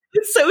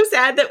It's so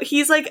sad that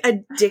he's like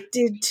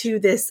addicted to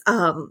this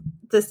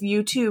this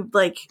YouTube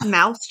like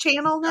mouse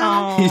channel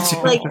now.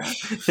 Oh. Like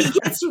he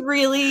gets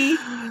really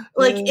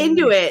like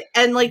into it,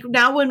 and like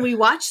now when we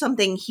watch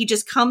something, he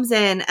just comes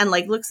in and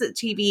like looks at the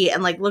TV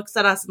and like looks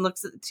at us and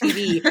looks at the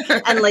TV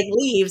and like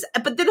leaves.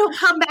 But then he'll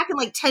come back in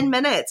like 10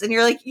 minutes, and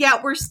you're like,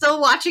 yeah, we're still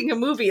watching a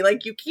movie.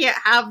 Like you can't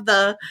have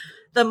the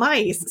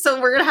mice. So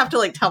we're gonna have to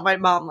like tell my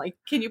mom, like,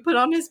 can you put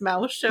on his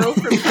mouse show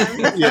from time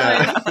to time?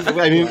 Yeah.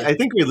 I mean, I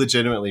think we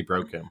legitimately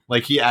broke him.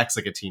 Like he acts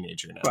like a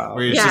teenager now. Wow.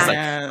 Where he's just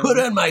like, put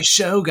on my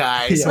show,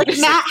 guys. Yeah. Like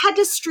Matt had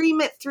to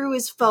stream it through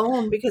his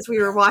phone because we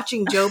were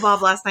watching Joe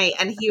Bob last night,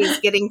 and he was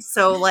getting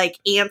so like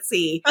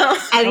antsy,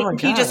 and Oh my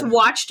he just God.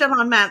 watched it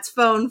on Matt's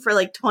phone for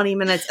like 20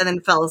 minutes and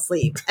then fell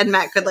asleep. And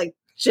Matt could like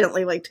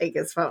gently like take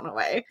his phone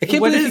away. I can't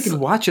What believe is- you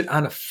can watch it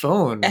on a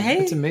phone. Hey.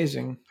 That's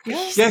amazing.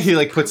 Yeah, he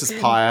like puts his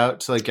paw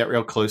out to like get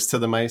real close to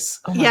the mice.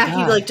 Oh my Yeah, he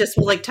God. like just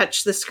will like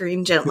touch the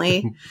screen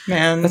gently.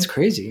 Man, That's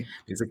crazy.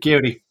 He's a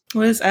cutie.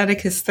 what does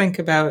Atticus think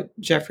about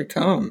Jeffrey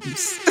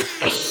Combs?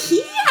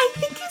 He, I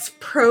think, is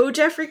pro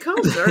Jeffrey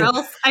Combs, or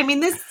else. I mean,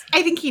 this.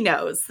 I think he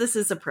knows this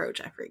is a pro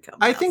Jeffrey Combs.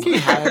 I think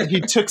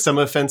he took some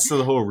offense to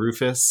the whole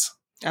Rufus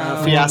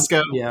Oh.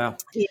 fiasco Yeah.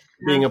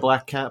 being a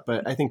black cat,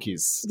 but I think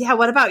he's Yeah.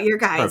 What about your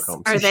guys?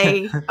 Pro Combs. Are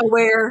they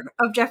aware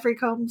of Jeffrey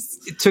Combs?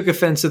 It took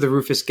offense to the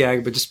Rufus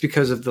gag, but just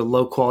because of the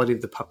low quality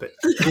of the puppet.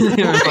 You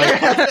know,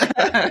 like,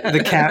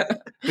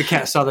 the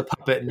cat saw the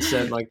puppet and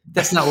said, like,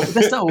 that's not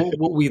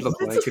what we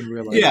look like in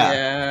real life.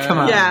 Yeah. Come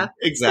on. Yeah.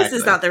 exactly. This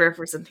is not the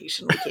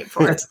representation we came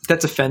for.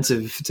 That's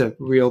offensive to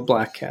real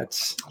black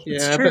cats.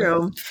 Yeah,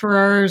 true. but for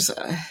ours,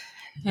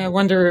 I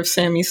wonder if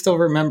Sammy still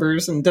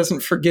remembers and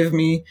doesn't forgive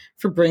me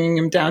for bringing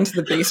him down to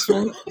the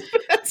basement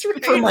That's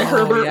right. for my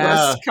Herbert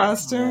yeah. West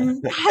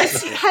costume.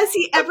 Has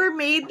he ever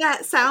made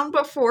that sound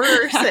before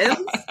or since?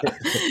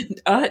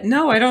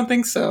 No, I don't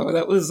think so.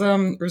 That was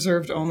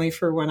reserved only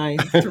for when I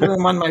threw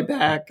him on my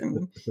back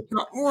and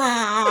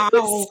wow.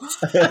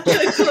 Such a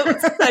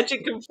It's a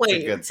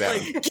complaint. good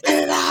sound. Like,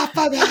 get off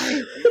of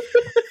me!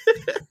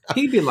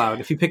 He'd be loud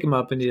if you pick him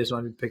up and he doesn't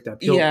want to be picked up.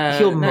 He'll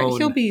He'll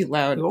moan. be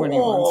loud when he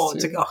Oh,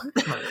 wants it's to. like, oh,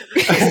 come on.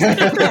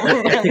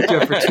 I picked you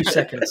up for 2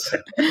 seconds.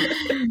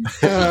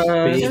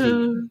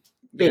 Baby.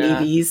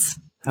 Babies.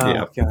 Oh,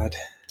 Yeah. God.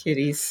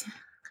 Kitties.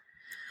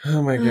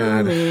 Oh my Oh,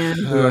 god. man.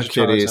 Oh, watch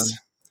Twilight kitties. Zone.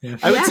 Yeah.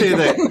 I would say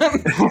that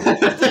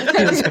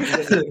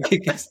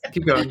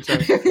Keep going.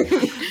 Sorry.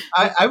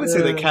 I would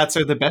say that cats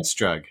are the best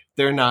drug.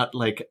 They're not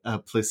like a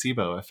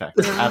placebo effect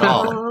at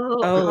all.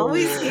 Oh,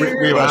 always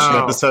hear We watched an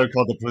Wow. episode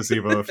called The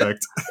Placebo Effect.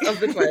 of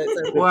the Twilight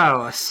Zone.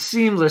 Wow, a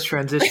seamless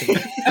transition.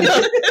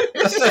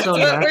 That's So what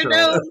we're natural.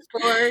 known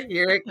for.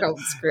 Here it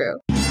comes, Screw.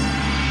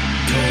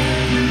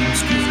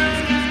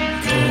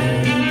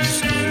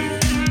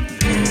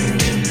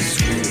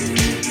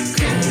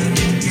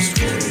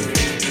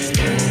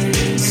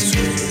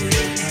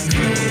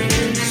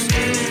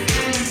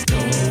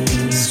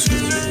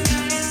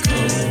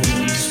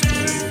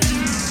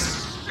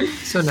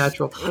 So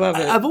natural. Love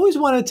it. I've always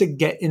wanted to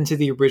get into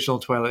the original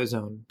Twilight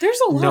Zone. There's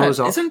a lot, Knows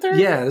all- isn't there?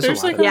 Yeah,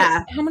 there's a lot. like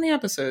Yeah. how many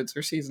episodes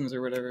or seasons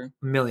or whatever?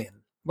 A million.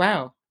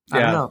 Wow. I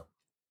Yeah. don't know.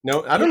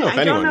 No, I don't know if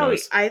I anyone don't know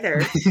knows. either.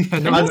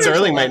 no, Hans one's,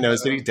 Serling might know,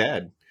 but he's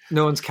dead.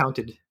 no one's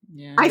counted.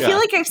 Yeah. I Yeah. feel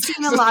like I've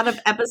seen a lot of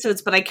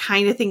episodes, but I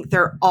kind of think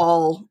they're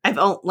all. I've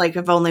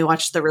only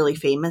watched the really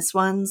famous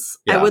ones.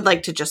 Yeah. I would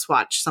like to just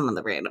watch some of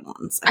the random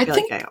ones. I I feel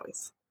think- like I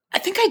always. I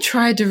think I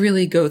tried to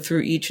really go through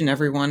each and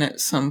every one at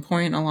some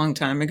point a long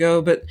time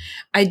ago, but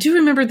I do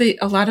remember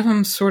a lot of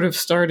them sort of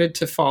started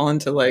to fall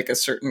into like a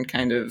certain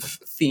kind of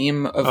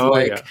theme of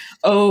Yeah.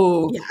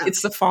 oh, Yeah.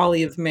 it's the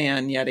folly of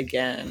man yet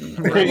again.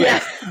 Or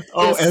Yeah.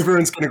 Oh, This-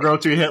 everyone's going to grow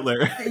up to be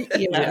Hitler.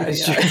 yeah,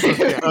 it's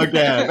yeah. true.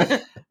 Again.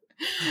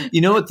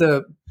 You know what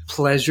the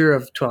pleasure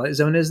of Twilight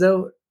Zone is,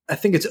 though? I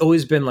think it's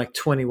always been like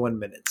 21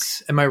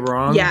 minutes. Am I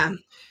wrong? Yeah,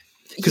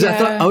 Because I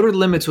thought Outer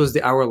Limits was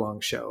the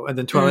hour-long show, and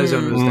then Twilight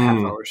Zone was the Mm.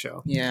 half-hour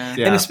show. Yeah.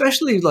 Yeah. And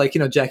especially, like,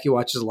 Jackie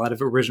watches a lot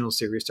of original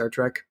series Star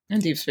Trek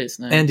And Deep Space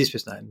Nine. and Deep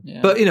Space Nine.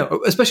 Yeah. But,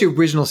 especially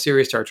original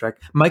series Star Trek,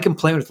 my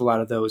complaint with a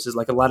lot of those is,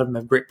 like, a lot of them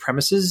have great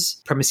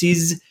premises,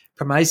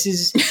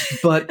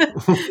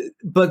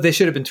 but they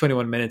should have been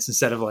 21 minutes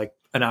instead of, like,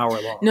 an hour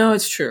long. No,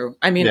 it's true.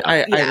 I mean, Yeah.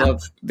 I Yeah.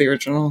 love the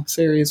original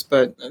series,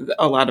 but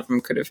a lot of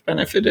them could have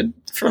benefited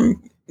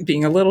from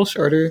being a little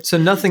shorter. So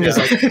nothing is,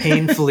 Yeah. like,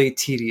 painfully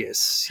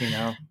tedious,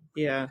 Yeah.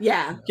 yeah.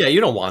 Yeah,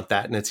 you don't want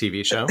that in a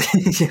TV show.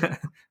 Yeah.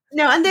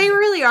 No, and they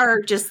really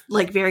are just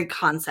like very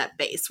concept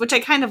based, which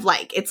I kind of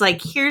like. It's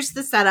like, here's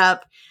the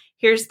setup,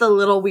 here's the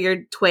little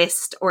weird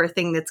twist or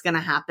thing that's going to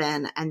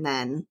happen, and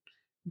then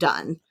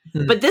done.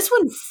 Hmm. But this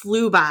one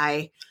flew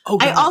by. Oh,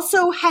 I God.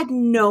 also had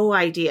no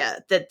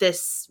idea that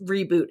this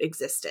reboot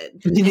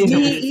existed. Me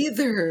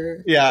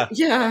either. Yeah.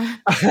 Yeah.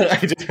 I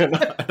didn't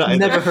know I've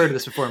never heard of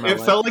this before in my It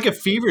life. felt like a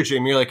fever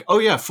dream. You're like, oh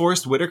yeah,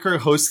 Forrest Whitaker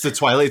hosts the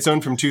Twilight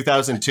Zone from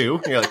 2002.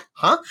 And you're like,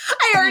 huh?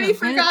 I already Yeah,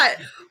 forgot.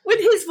 When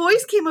his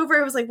voice came over,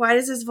 I was like, why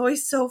is his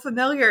voice so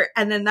familiar?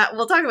 And then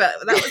we'll talk about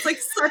it. That was like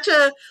such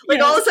a, like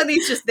Yeah. all of a sudden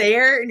he's just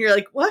there and you're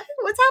like, what?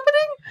 What's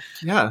happening?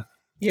 Yeah.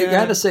 I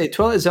gotta say,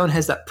 Twilight Zone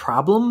has that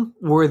problem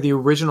where the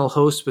original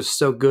host was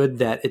so good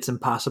that it's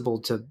impossible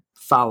to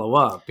follow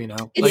up. You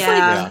know, It's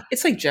Yeah. like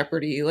it's like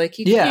Jeopardy. Like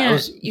you Yeah, it can't,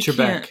 was you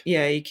Trebek.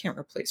 can't, you can't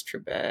replace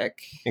Trebek.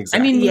 Exactly.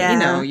 I mean, Yeah. you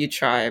know, you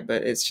try,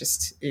 but it's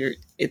just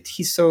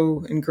he's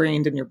so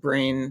ingrained in your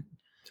brain.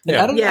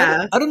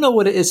 Yeah. I don't know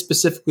what it is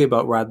specifically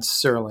about Rod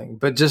Serling,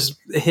 but just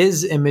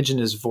his image and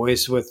his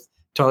voice with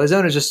Twilight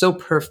Zone is just so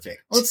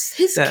perfect. Well, it's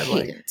his That,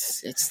 like,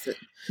 cadence. It's the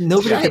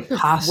Nobody type could of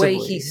possibly.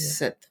 way he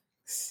said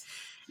things.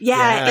 Yeah,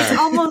 Yeah. it's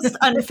almost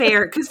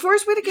unfair because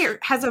Forrest Whitaker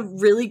has a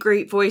really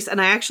great voice, and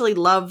I actually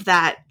love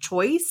that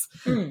choice.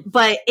 Mm.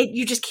 But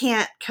you just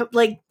can't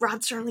like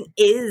Rod Serling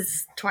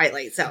is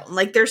Twilight Zone.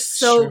 Like they're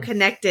so Sure.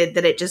 connected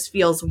that it just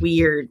feels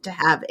weird to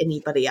have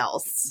anybody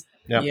else.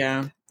 Yep.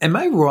 Yeah. Am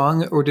I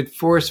wrong, or did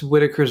Forrest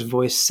Whitaker's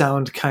voice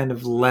sound kind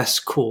of less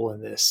cool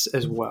in this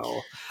as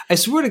well? I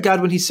swear to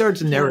God, when he started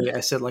to narrate, I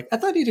said, like, I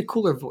thought he had a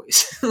cooler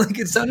voice. Like,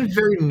 it sounded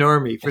very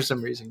normy for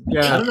some reason.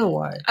 Yeah. I don't know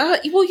why.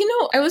 Well, you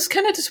know, I was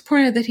kind of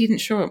disappointed that he didn't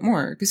show up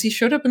more because he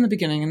showed up in the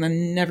beginning and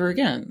then never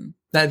again.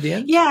 At the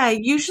end? Yeah,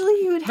 usually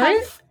you would have,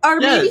 Right?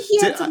 or Yeah, maybe he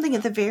had did- something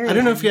at the very. I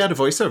don't know if end he had a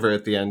voiceover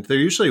at the end. There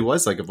usually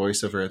was like a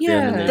voiceover at the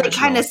end. In the Yeah. that original.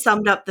 kind of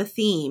summed up the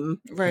theme.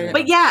 Right.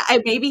 But yeah,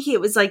 maybe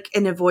it was like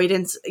an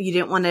avoidance. You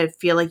didn't want to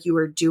feel like you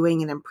were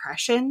doing an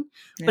impression,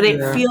 but it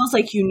Yeah. feels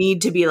like you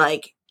need to be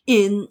like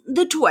in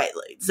the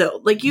Twilight Zone.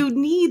 Like you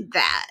need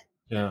that.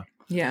 Yeah.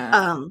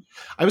 yeah.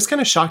 I was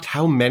kind of shocked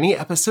how many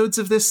episodes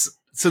of this.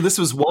 So this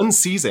was one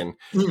season.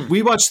 Mm.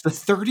 We watched the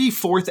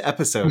 34th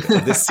episode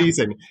of this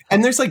season,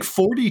 and there's like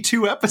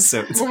 42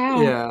 episodes.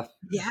 Wow. Yeah,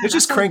 Yeah, They're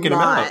just that's a cranking 'em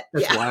out. lot.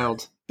 that's Yeah.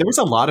 wild. There was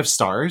a lot of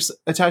stars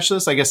attached to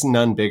this. I guess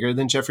none bigger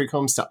than Jeffrey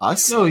Combs to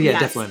us. Oh, yeah,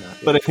 Yes. definitely not.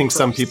 But I think Of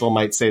some course. people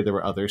might say there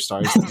were other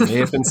stars that may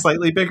have been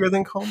slightly bigger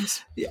than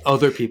Combs. Yeah,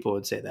 other people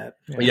would say that.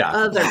 Yeah.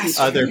 Other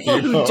people, Other people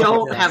who people.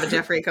 don't Yeah. have a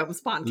Jeffrey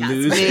Combs podcast.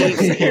 Losers.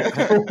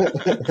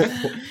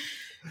 Maybe.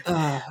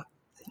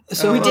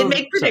 So we did um,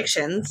 make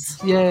predictions.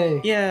 Yay.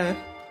 Yeah.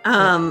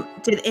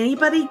 Did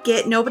anybody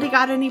nobody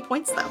got any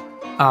points though?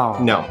 Oh.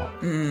 No.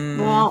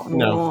 Mm.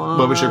 No.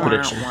 What was your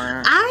prediction?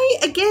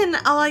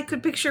 All I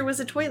could picture was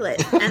a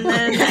toilet. And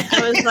then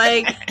I was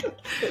like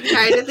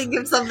trying to think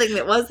of something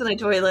that wasn't a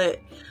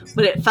toilet,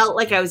 but it felt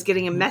like I was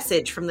getting a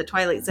message from the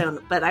Twilight Zone,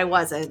 but I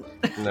wasn't.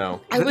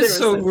 No. I was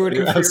so There rooting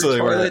You for your absolutely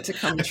toilet weren't. to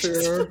come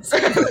true.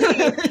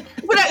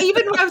 But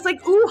even when I was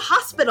like, ooh,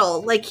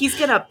 hospital, like he's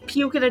gonna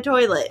puke in a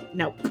toilet.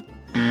 Nope.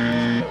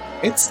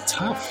 It's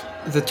tough.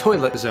 The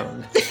Toilet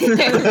Zone.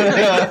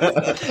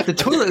 The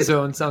Toilet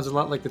Zone sounds a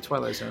lot like the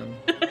Twilight Zone.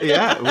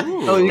 Yeah.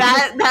 Ooh. Oh, you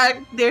That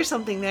there's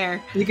something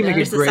there. You can make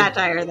There's a a great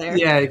satire there.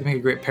 Yeah, you can make a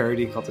great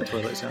parody called the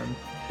Toilet Zone.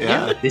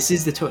 yeah. This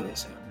is the Toilet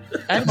Zone.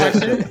 I'd watch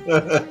it.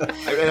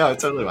 I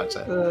totally watch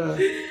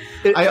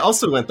that. I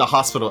also went the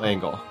hospital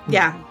angle.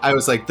 Yeah. I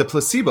was like, the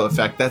placebo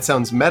effect, that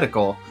sounds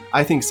medical.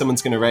 I think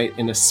someone's going to write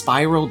in a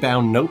spiral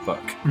bound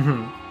notebook.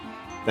 Mhm.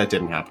 That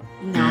didn't happen.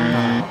 No.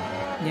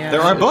 Yeah.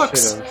 There are Should've-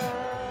 books. should've.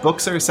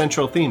 Books are a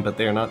central theme, but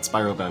they are not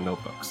spiral bound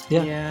notebooks.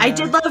 Yeah. Yeah. I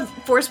did love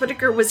Forrest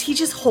Whitaker. Was he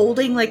just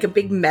holding like a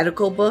big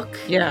medical book?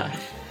 Yeah.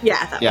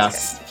 Yeah, that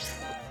Yes.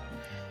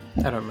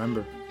 was I don't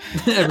remember.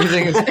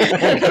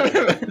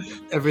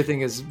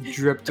 Everything is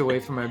dripped away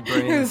from my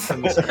brain.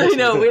 From this good. I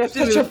know, we have to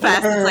Such do a it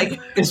fast. It's like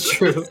It's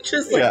true.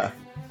 just like Yeah.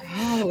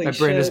 Holy My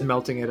brain shit. is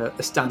melting at an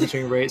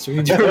astonishing rate, so we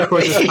need to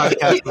record this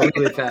podcast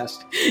really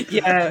fast.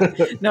 Yeah.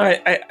 No,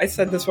 I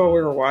said this while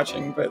we were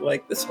watching, but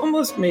like this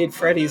almost made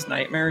Freddy's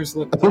Nightmares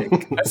look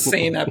like a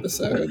sane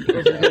episode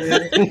over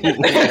here.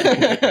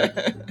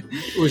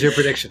 What was your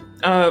prediction?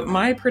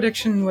 My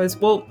prediction was,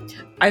 well,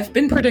 I've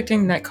been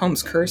predicting that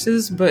Combs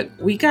curses, but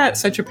we got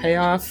such a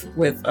payoff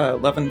with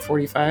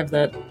 1145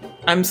 that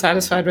I'm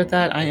satisfied with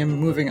that. I am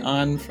moving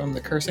on from the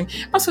cursing.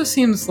 Also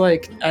seems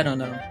like, I don't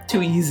know,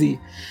 too easy.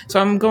 So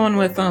I'm going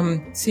with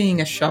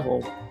seeing a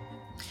shovel.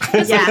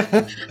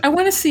 yeah. I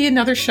want to see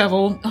another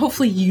shovel,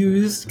 hopefully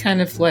used,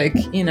 kind of like,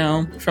 you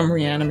know, from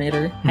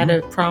Reanimator. Had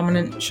a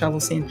prominent shovel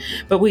scene,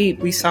 but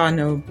we saw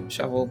no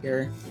shovel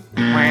here.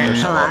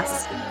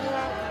 Alas.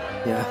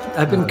 Yeah,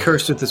 I've been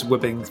cursed with this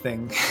whipping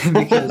thing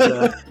because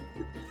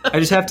I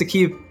just have to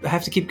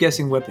keep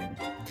guessing whipping.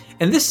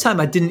 And this time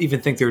I didn't even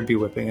think there would be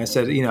whipping. I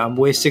said, you know, I'm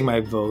wasting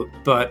my vote,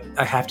 but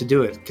I have to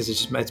do it because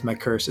it's my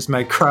curse. It's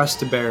my cross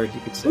to bear, you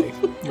could say.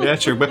 Yeah,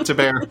 it's your whip to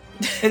bear.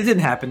 And it didn't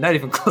happen. Not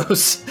even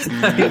close.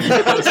 Not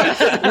even close.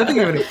 Nothing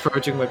even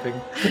approaching whipping.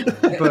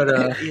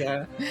 But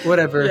Yeah.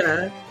 whatever.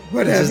 Yeah.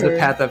 This is the Whatever.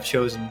 path I've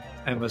chosen.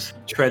 I must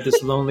tread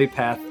this lonely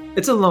path.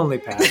 It's a lonely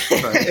path,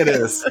 It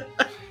is.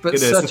 but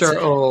It is. such are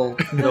all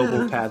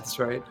noble paths,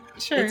 right?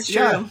 Sure. It's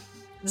true. Yeah.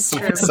 It's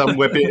true. Some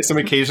whipping, some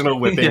occasional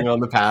whipping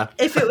on the path.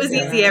 If it was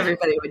easy,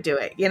 everybody would do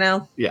it, you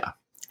know? Yeah.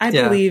 I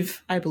Yeah.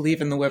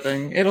 believe in the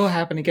whipping. It'll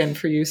happen again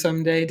for you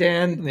someday,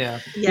 Dan. Yeah.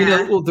 Yeah. You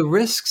know, well, the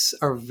risks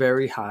are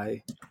very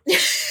high,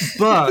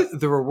 but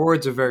the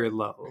rewards are very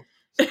low.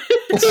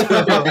 So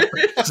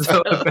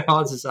it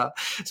balances out.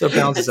 So it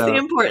balances That's the out.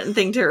 important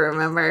thing to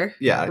remember.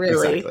 Yeah,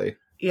 Really. exactly.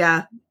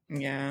 Yeah.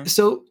 Yeah.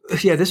 So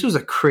yeah, this was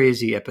a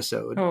crazy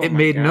episode. Oh It my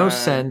made no God.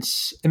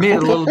 sense. It made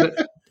a little bit.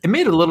 It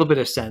made a little bit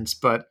of sense,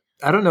 but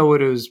I don't know what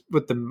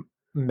the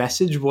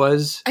message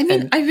was. I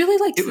mean, And I really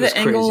liked it was the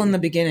angle crazy. in the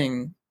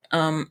beginning,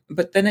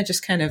 but then it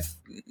just kind of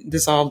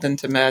dissolved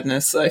into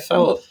madness. I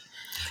felt.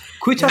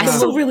 Can we talk? I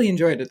still really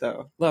enjoyed it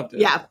though. Loved it.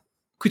 Yeah. Can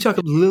we talk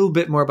a little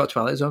bit more about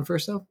Twilight Zone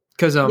first, though?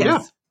 Because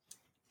Yes.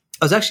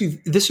 I was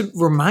actually, this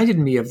reminded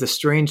me of the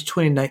strange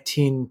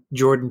 2019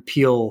 Jordan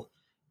Peele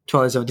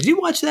Twilight Zone. Did you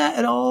watch that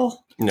at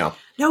all? No.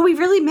 No, we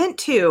really meant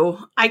to.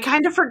 I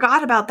kind of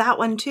forgot about that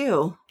one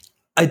too.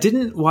 I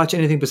didn't watch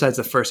anything besides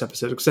the first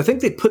episode because I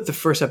think they put the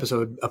first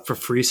episode up for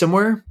free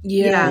somewhere,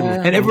 Yeah.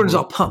 and everyone's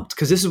all pumped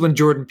because this is when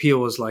Jordan Peele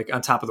was like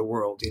on top of the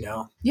world, you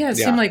know. Yeah, it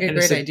Yeah. seemed like a And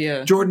it's great like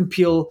idea. Jordan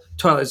Peele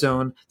Twilight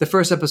Zone. The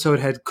first episode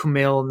had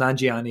Kumail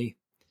Nanjiani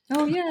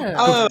Oh yeah.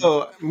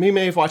 Oh, we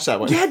may have watched that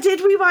one. Yeah, did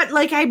we watch?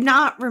 Like, I'm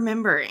not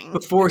remembering.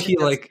 before he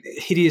like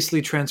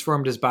hideously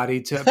transformed his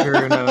body to appear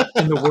in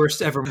the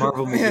worst ever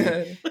Marvel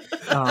movie.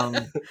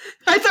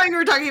 I thought you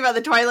were talking about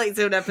the Twilight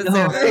Zone episode.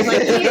 No. I was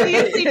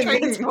like, he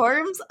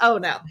transforms? Oh,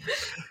 no.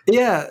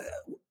 Yeah,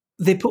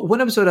 they put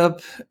one episode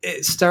up.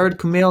 It starred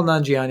Kumail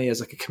Nanjiani as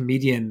like a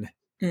comedian,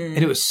 Mm. and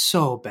it was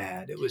so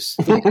bad. It was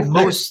the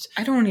most.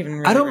 I don't even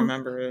really I don't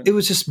remember it. It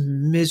was just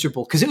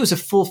miserable because it was a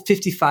full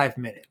 55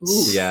 minutes.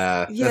 Ooh.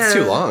 Yeah, Yeah. that's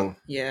too long.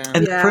 Yeah.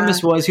 And Yeah. the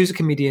premise was he was a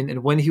comedian,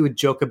 and when he would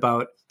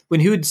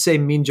say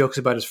mean jokes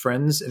about his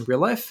friends in real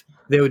life,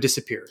 they would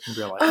disappear in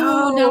real life.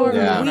 Oh, now I'm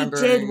Yeah. we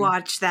remembering. did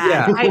watch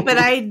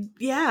that.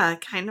 Yeah.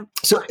 Kind of.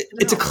 So blocked it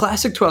it's a out.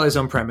 classic Twilight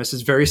Zone premise.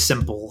 It's very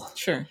simple.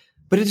 Sure.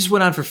 But it just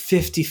went on for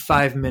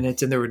 55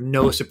 minutes and there were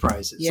no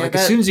surprises. Yeah, like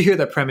as that- soon as you hear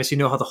that premise, you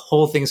know how the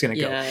whole thing's going to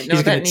go. Yeah. He's No,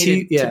 that gonna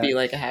needed te- yeah. to be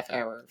like a half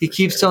hour. He for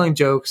keeps sure. telling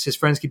jokes. His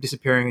friends keep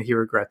disappearing and he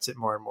regrets it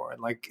more and more.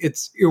 And like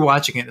you're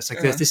watching it. It's like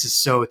Uh-huh. this is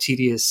so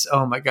tedious.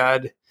 Oh my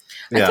God.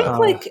 I Yeah. think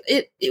like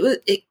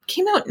it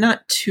came out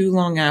not too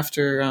long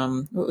after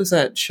what was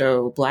that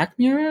show? Black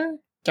Mirror?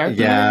 Dark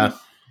Yeah. Mirror?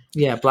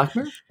 Yeah. Black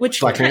Mirror? Which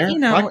Black Mirror? you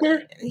know, Black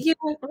Mirror? yeah,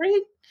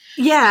 right?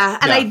 Yeah,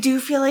 and Yeah. I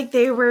do feel like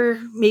they were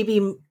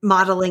maybe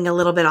modeling a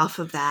little bit off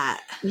of that.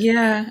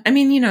 Yeah. I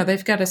mean,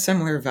 they've got a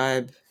similar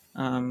vibe.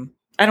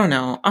 I don't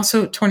know.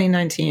 Also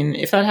 2019,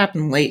 if that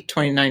happened late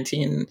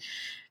 2019,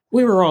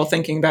 we were all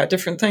thinking about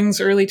different things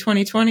early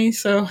 2020,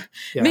 so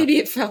Yeah. maybe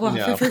it fell off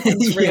Yeah. everyone's Yeah,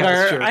 that's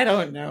radar. true. I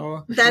don't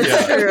know. That's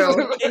Yeah.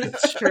 true.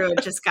 It's true.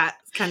 It just got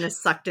kind of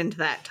sucked into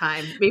that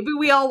time. Maybe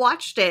we all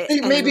watched it.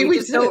 and Maybe we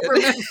just don't did.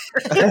 remember.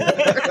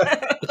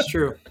 It's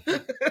true.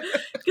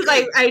 Because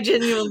I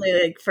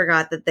genuinely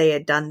forgot that they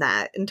had done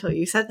that until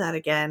you said that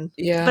again.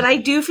 Yeah. But I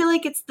do feel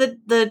like it's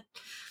the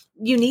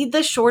you need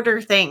the shorter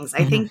things. I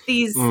Mhm. think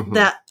these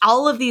Mhm.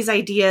 all of these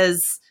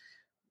ideas,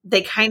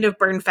 they kind of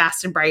burn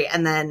fast and bright,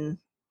 and then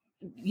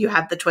you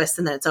have the twist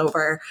and then it's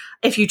over.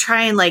 If you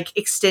try and like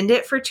extend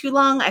it for too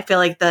long, I feel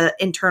like the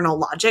internal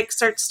logic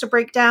starts to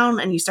break down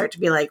and you start to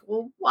be like,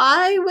 well,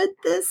 why would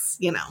this,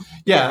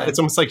 Yeah, it's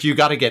almost like you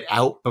got to get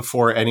out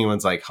before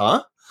anyone's like,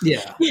 huh?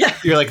 Yeah. Yeah.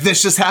 You're like,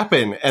 this just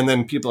happened. And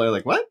then people are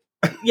like, what?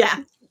 Yeah.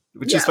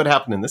 Which is what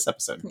happened in this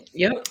episode.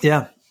 Yep.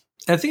 Yeah.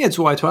 And I think that's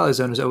why Twilight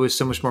Zone is always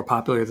so much more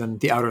popular than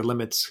The Outer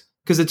Limits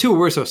because the two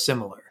were so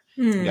similar.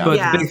 Hmm. Yeah. But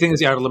Yeah. the big thing is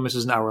The Outer Limits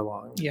is an hour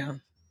long. Yeah.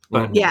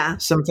 But Yeah.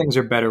 some things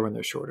are better when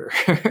they're shorter.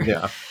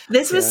 Yeah.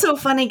 This was Yeah. so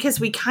funny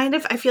because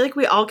I feel like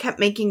we all kept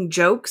making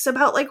jokes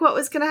about like what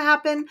was going to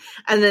happen.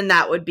 And then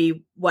that would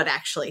be what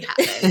actually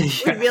happened.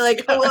 We'd be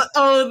like,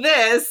 oh,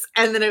 this.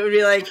 And then it would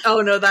be like,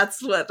 oh no,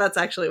 that's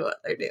actually what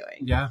they're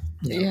doing. Yeah.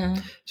 Yeah.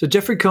 So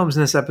Jeffrey Combs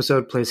in this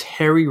episode plays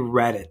Harry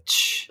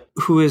Radich,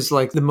 who is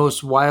like the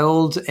most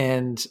wild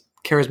and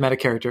charismatic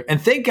character. And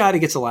thank God he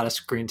gets a lot of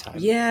screen time.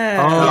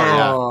 Yeah.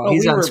 Oh,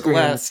 he's we on were screen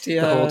blessed.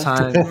 Yeah. the whole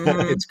time.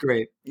 Mhm. It's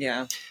great.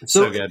 Yeah. It's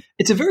So- so good.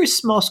 It's a very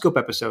small scope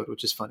episode,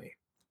 which is funny.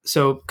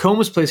 So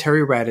Combs plays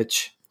Harry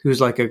Radich, who's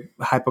like a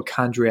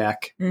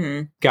hypochondriac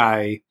Mhm.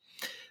 guy.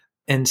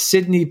 And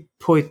Sidney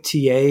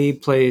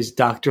Poitier plays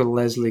Dr.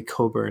 Leslie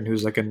Coburn,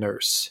 who's like a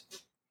nurse.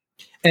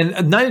 And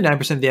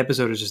 99% of the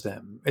episode is just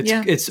them.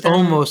 It's Them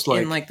almost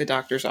like, in like the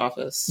doctor's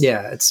office.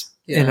 it's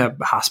in Yeah.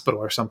 a hospital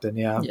or something.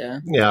 Yeah. Yeah.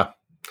 Yeah.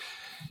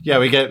 Yeah,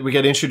 we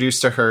get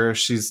introduced to her.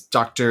 She's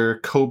Dr.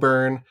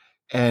 Coburn,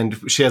 and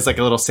she has like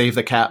a little save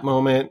the cat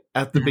moment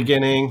at the Mhm.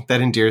 beginning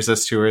that endears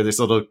us to her. There's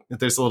a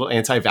little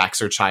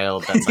anti-vaxxer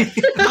child that's like,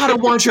 I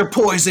don't want your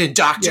poison,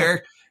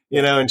 doctor.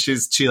 And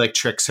she like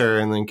tricks her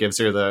and then gives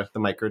her the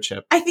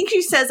microchip. I think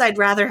she says, I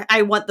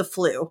want the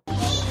flu. I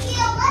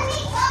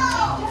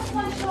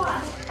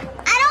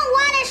don't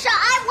want a shot.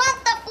 I want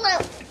the flu.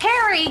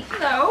 Harry.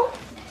 No.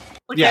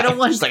 Like, I don't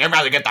want She's like, I'd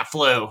rather get the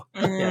flu.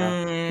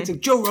 It's like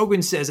Joe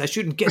Rogan says I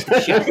shouldn't get the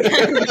shot.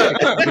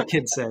 The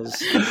kid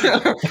says.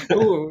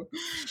 Ooh.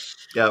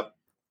 Yep.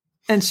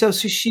 And so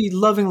she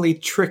lovingly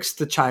tricks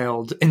the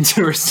child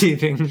into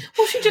receiving.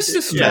 Well, she just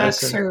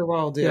distracts Yes. her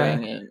while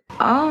doing it.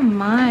 Oh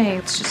my,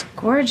 it's just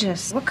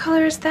gorgeous. What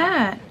color is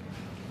that?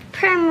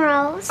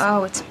 Primrose.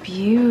 Oh, it's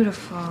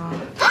beautiful.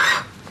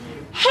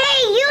 Hey,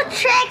 you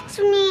tricked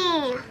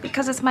me.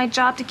 Because it's my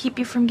job to keep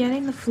you from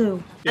getting the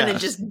flu. And then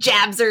just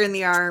jabs her in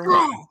the arm.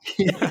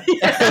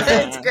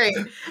 It's great.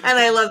 And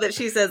I love that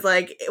she says,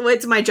 like,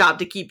 it's my job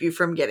to keep you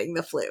from getting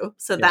the flu.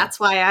 So that's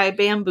why I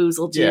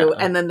bamboozled you. Yeah.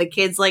 And then the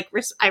kid's like,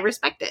 I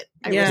respect it.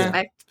 I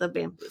respect the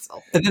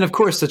bamboozle. And then, of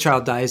course, the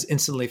child dies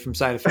instantly from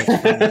side effects.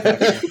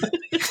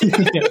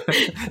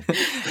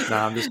 No,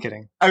 I'm just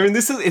kidding. I mean,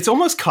 it's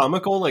almost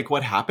comical, like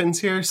what happens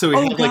here. So we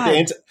have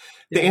like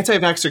the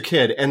anti-vaxxer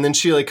kid, and then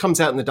she like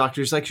comes out, and the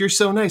doctor's like, "You're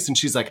so nice," and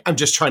she's like, "I'm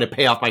just trying to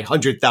pay off my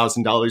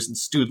 $100,000 in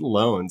student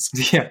loans."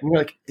 Yeah, and you're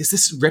like, "Is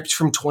this ripped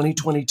from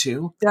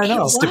 2022?" Yeah, I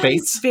know. It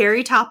Debates. was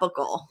very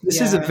topical.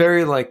 This is a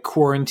very like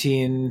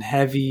quarantine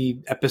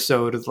heavy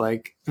episode of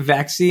like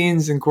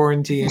vaccines and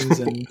quarantines,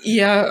 and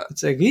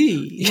it's like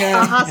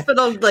A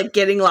hospital like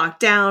getting locked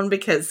down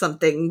because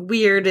something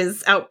weird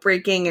is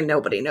outbreaking and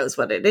nobody knows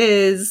what it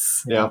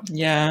is.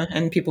 Yeah,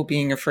 and people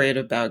being afraid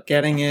about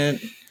getting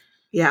it.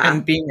 Yeah.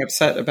 And being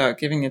upset about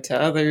giving it to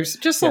others.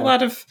 Just a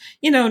lot of,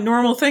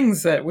 normal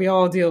things that we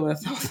all deal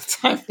with all the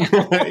time.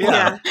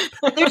 Yeah.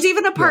 There's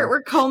even a part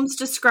where Combs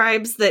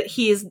describes that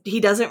he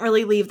doesn't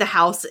really leave the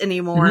house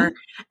anymore.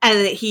 And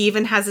that he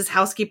even has his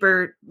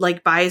housekeeper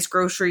like buy his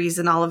groceries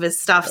and all of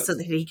his stuff so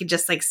that he could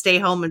just like stay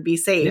home and be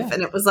safe. Yeah.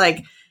 And it was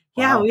like,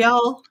 we all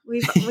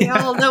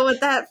know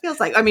what that feels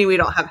like. I mean, we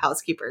don't have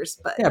housekeepers,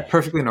 but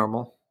perfectly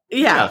normal.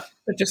 Yeah.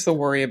 But just the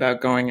worry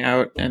about going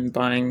out and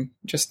buying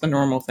just the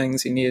normal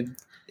things you need.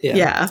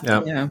 Yeah.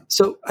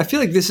 So I feel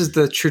like this is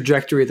the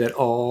trajectory that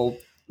all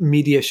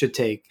media should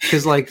take.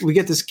 Because like we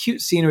get this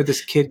cute scene where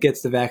this kid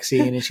gets the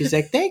vaccine and she's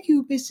like, "Thank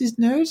you, Mrs.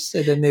 Nurse."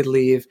 And then they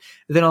leave.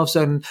 And then all of a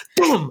sudden,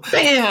 boom,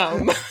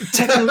 bam,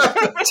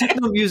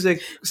 techno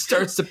music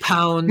starts to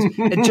pound.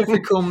 And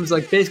Jeffrey Combs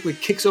like basically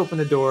kicks open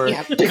the door.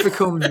 Yep. Jeffrey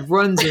Combs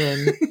runs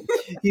in.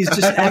 He's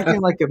just acting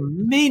like a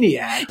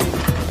maniac.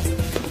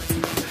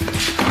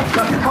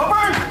 Dr.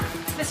 Coburn?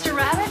 Mr.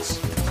 Radich?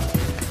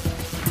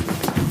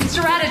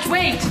 Mr. Radich,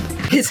 wait!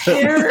 His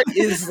hair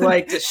is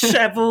like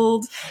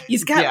disheveled.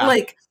 He's got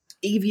like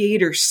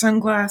aviator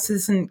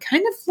sunglasses and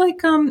kind of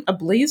like a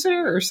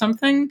blazer or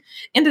something,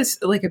 and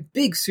it's like a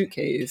big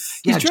suitcase.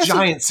 He's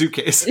giant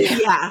suitcase.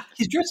 Yeah.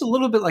 He's dressed a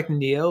little bit like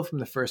Neo from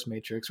the first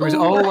Matrix, where he's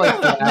all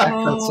like black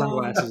with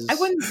sunglasses. I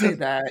wouldn't say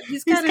that.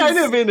 He's kind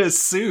of in a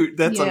suit.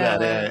 That's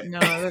about it.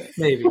 No,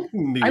 maybe.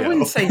 Neo. I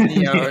wouldn't say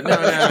Neo.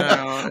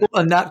 No.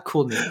 Well, not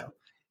cool Neo.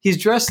 He's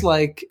dressed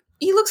like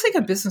he looks like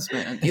a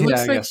businessman. He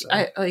looks like so.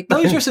 no,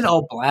 he's dressed in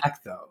all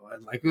black though.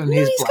 Like when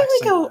he's black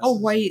got like a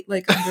white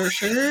like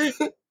undershirt.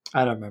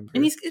 I don't remember.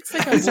 And it's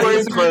like he's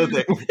wearing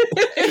clothing.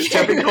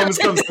 Jeffrey Combs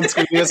comes on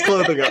screen. He has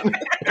clothing on.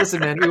 Listen,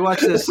 man, we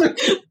watched this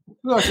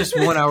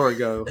 1 hour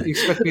ago. You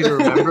expect me to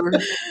remember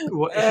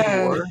what he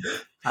wore?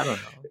 I don't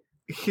know.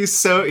 He's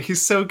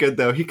so good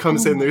though. He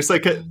comes in. There's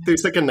like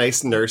a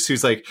nice nurse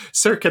who's like,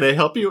 "Sir, can I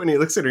help you?" And he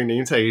looks at her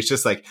name tag. He's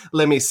just like,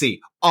 "Let me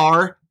see.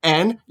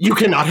 RN. You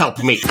cannot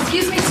help me."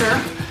 Excuse me,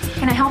 sir.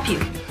 Can I help you?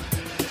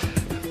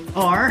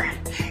 RN.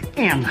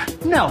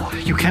 No,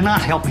 you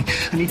cannot help me.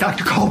 I need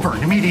Dr.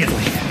 Coburn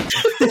immediately.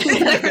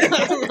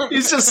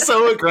 He's just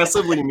so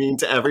aggressively mean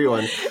to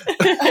everyone.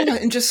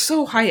 And just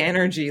so high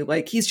energy.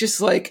 Like he's just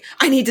like,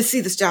 "I need to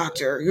see this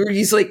doctor." Or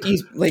he's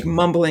like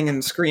mumbling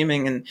and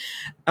screaming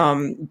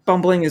and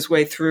bumbling his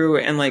way through.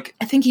 And like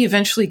I think he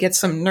eventually gets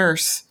some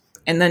nurse,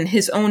 and then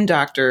his own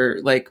doctor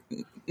like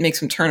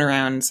makes him turn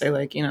around and say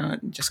like,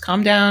 just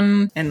calm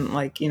down and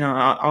like,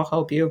 I'll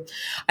help you.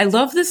 I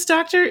love this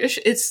doctor.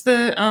 It's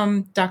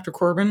the Dr.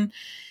 Corbin.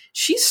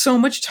 She's so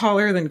much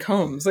taller than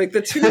Combs. Like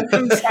the two of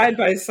them side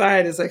by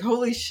side is like,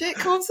 holy shit,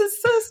 Combs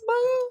is so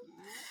small.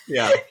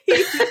 Yeah.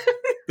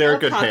 They're a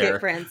good pair.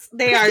 Prince.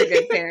 They are a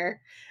good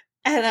pair.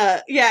 And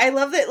I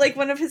love that like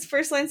one of his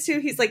first lines too,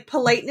 he's like,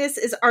 "Politeness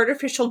is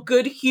artificial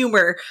good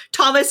humor.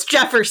 Thomas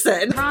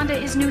Jefferson." Rhonda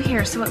is new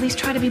here, so at least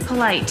try to be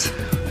polite.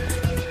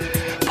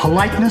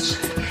 Politeness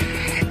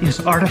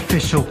is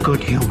artificial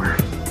good humor.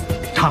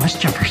 Thomas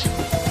Jefferson.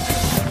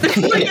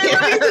 Like, I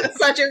know he's in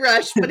such a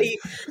rush, but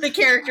the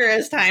character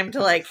has time to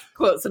like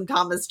quote some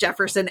Thomas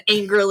Jefferson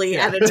angrily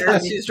at a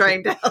nurse who's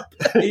trying to help.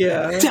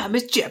 Yeah.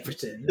 Thomas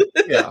Jefferson.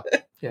 Yeah.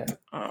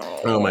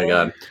 Oh my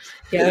God.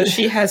 Yeah,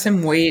 she has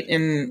him wait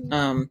in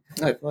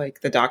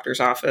like the doctor's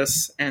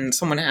office, and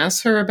someone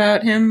asks her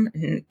about him,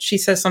 and she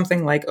says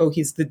something like, "Oh,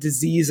 he's the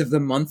Disease of the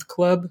Month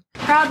Club."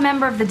 Proud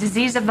member of the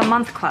Disease of the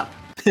Month Club.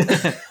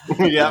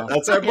 Yeah,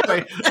 that's our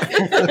boy.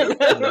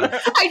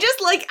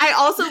 I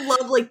also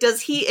love like, does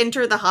he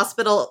enter the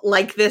hospital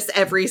like this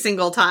every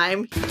single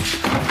time?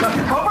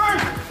 Dr. Coburn?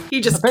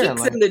 He just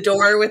kicks in the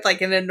door with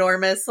like an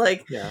enormous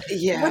like Yeah.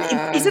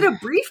 Is it a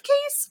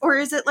briefcase or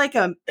is it like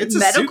a It's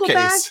medical a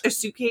suitcase. bag? A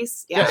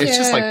suitcase? Yeah, it's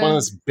just like one of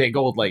those big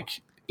old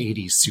like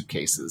 80s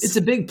suitcases. It's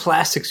a big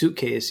plastic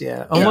suitcase,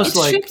 almost It's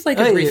like shaped like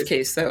a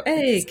briefcase, though.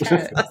 Hey,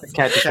 cat. The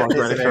cat just walked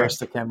right across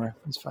the camera.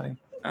 It's funny.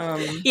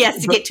 He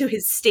has to get to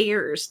his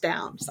stairs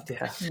down.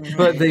 Yeah,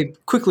 but they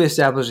quickly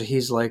establish that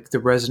he's like the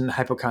resident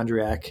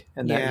hypochondriac,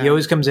 and that he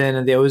always comes in,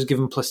 and they always give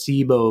him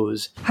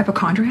placebos.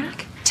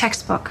 Hypochondriac?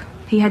 Textbook.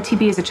 He had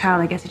TB as a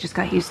child. I guess he just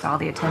got used to all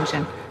the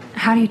attention.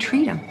 How do you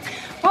treat him?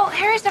 Well,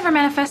 Harry's never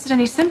manifested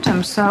any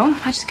symptoms, so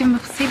I just give him a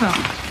placebo.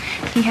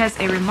 He has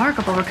a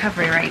remarkable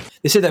recovery rate.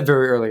 They said that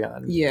very early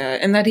on. Yeah,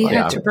 and that he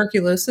had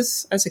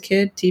tuberculosis as a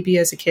kid, TB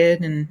as a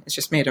kid, and it's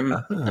just made him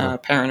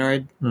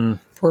paranoid. I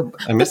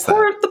missed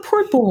that. The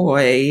poor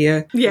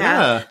boy.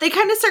 Yeah. They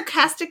kind of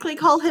sarcastically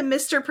call him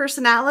Mr.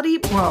 Personality.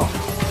 Whoa.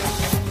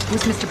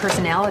 Who's Mr.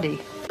 Personality?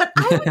 But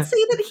I would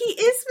say that he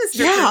is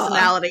Mr.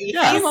 Personality.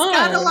 Yeah. He's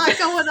got a lot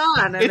going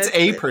on. And It's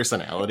a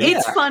personality.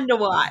 It's fun to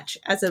watch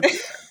as a...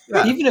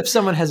 Even if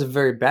someone has a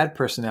very bad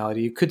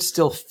personality, you could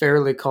still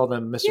fairly call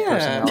them Mr.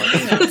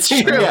 Personality. That's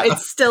true. Yeah. It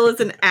still is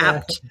an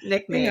apt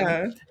nickname.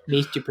 Yeah.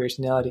 Mr.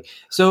 Personality.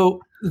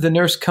 So the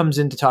nurse comes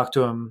in to talk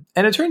to him,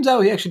 and it turns out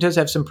he actually does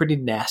have some pretty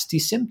nasty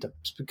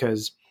symptoms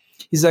because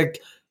he's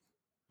like,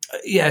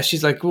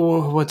 she's like,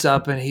 what's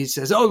up? And he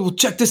says, well,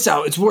 check this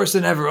out. It's worse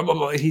than ever. Blah, blah,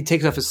 blah. He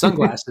takes off his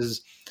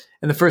sunglasses,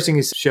 and the first thing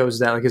he shows is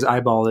that like his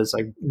eyeball is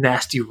like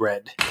nasty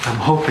red. I'm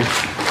hoping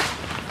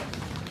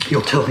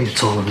you'll tell me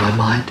it's all in my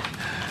mind.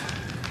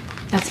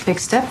 That's a big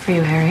step for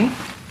you, Harry.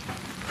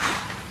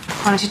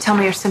 Why don't you tell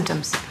me your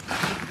symptoms?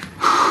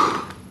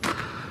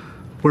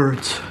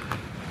 Words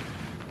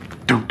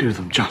don't do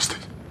them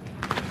justice.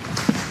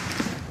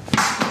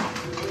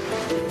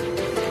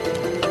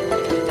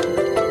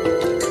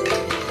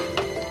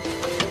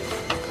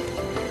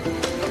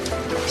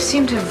 You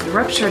seem to have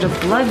ruptured a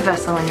blood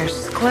vessel in your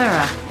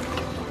sclera.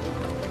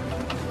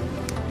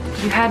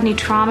 Have you had any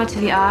trauma to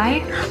the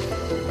eye?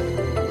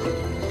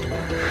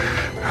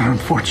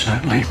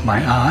 Unfortunately,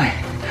 my eye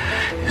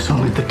is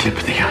only the tip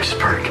of the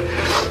iceberg.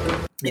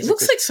 It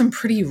looks like some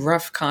pretty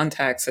rough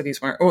contacts that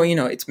he's wearing. Oh,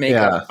 it's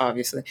makeup,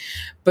 obviously.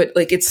 But,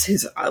 like, it's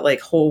his,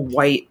 like, whole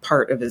white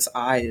part of his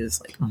eye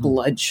is, like,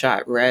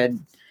 bloodshot red.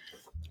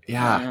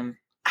 Yeah.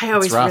 I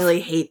always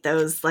really hate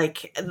those.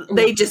 Like,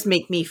 they just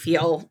make me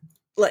feel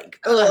like,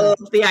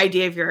 the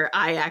idea of your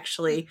eye,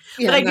 actually.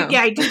 Yeah, but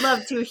I do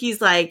love, too, he's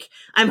like,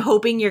 I'm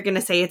hoping you're going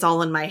to say it's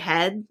all in my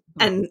head.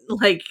 And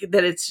like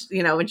that it's,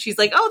 and she's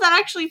like, oh, that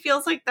actually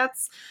feels like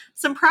that's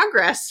some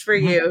progress for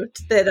you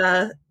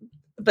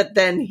but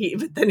then he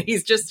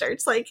just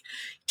starts like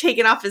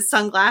taking off his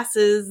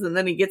sunglasses and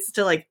then he gets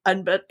to like I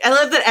love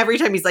that every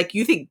time he's like,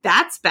 you think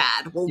that's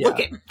bad? Well,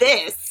 look at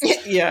this.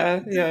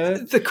 Yeah.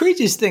 The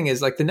craziest thing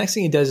is like the next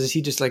thing he does is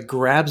he just like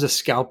grabs a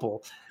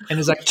scalpel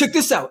and is like, check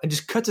this out, and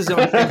just cuts his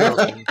own finger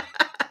open.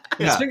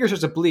 And his finger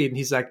starts to bleed and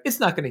he's like, it's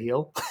not going to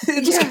heal.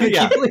 It's just going to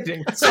keep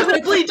bleeding. So I'm going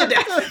to bleed to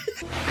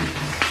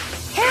death.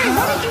 Harry,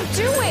 what are you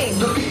doing?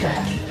 Look at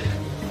that.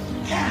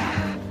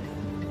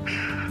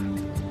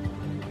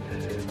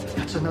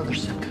 That's another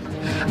symptom.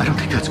 I don't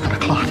think that's going to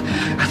clot.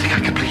 I think I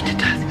could bleed to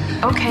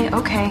death.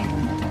 Okay.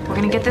 We're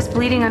going to get this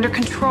bleeding under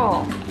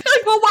control.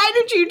 Like, well, why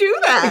did you do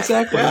that?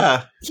 Exactly.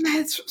 Yeah. Yeah,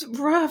 it's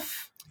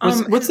rough.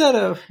 What's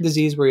that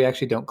disease where you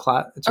actually don't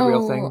clot? It's a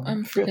real thing.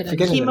 I'm forgetting.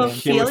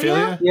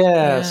 Hemophilia?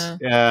 Yes.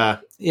 Yeah.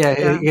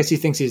 I guess he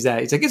thinks he's that.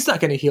 He's like, it's not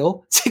going to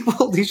heal. It's like,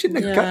 well, you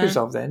shouldn't have cut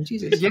yourself then.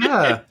 Jesus.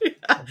 Yeah.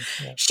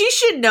 She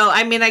should know.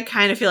 I mean, I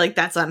kind of feel like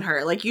that's on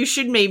her. Like, you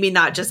should maybe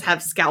not just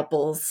have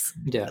scalpels.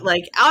 Yeah.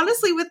 Like,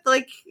 honestly, with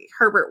like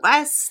Herbert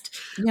West,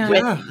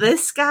 with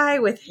this guy,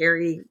 with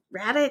Harry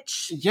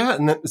Radich. Yeah.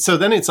 And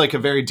then it's like a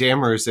very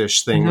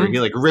Dammers-ish thing where he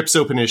like rips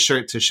open his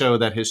shirt to show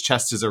that his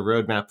chest is a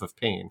roadmap of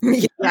pain.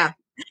 Yeah.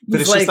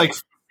 But it's just like,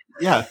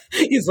 yeah.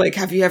 He's like,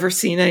 have you ever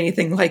seen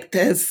anything like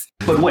this?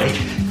 But wait.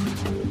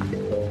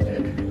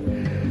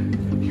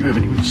 You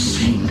haven't even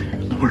seen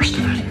the worst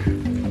of it.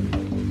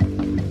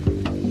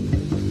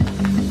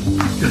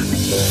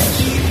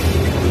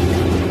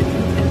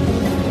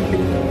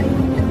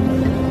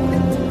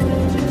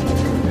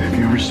 Have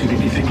you ever seen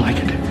anything like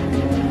it?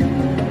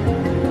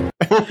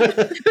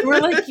 We're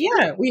like,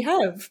 yeah, we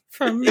have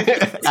from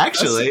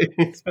Actually.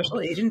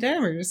 Special Agent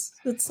Dammers.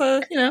 It's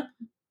a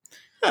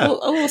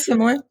little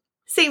similar.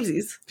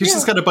 Samesies. He's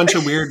just got a bunch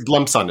of weird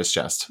lumps on his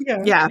chest.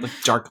 Yeah. Like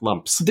dark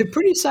lumps. They're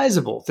pretty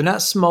sizable. They're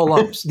not small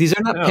lumps. These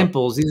are not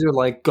pimples. These are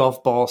like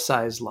golf ball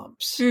sized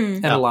lumps.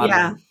 And a lot of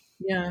them.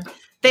 Yeah.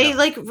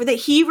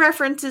 He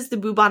references the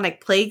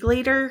bubonic plague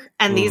later,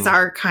 and these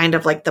are kind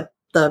of like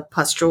the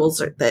pustules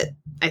that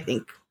I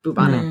think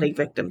bubonic plague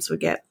victims would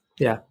get.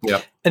 Yeah.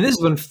 And this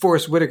is when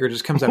Forrest Whitaker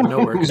just comes out of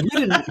nowhere because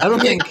I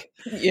don't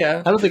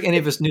think any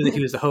of us knew that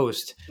he was the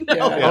host. No.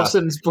 All of a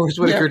sudden, Forrest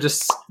Whitaker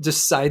just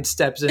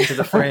sidesteps into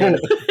the frame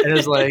and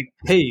is like,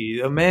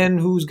 "Hey, a man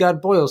who's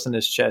got boils in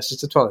his chest.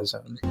 It's a Twilight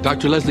Zone."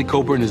 Dr. Leslie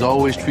Coburn has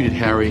always treated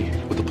Harry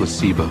with a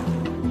placebo,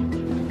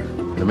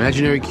 an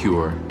imaginary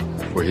cure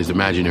for his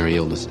imaginary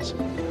illnesses.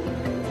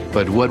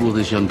 But what will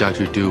this young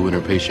doctor do when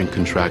her patient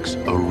contracts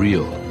a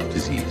real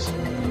disease?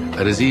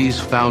 A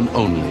disease found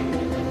only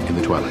in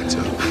the Twilight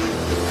Zone.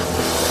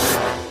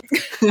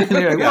 And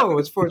you're like, whoa,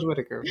 it's Forrest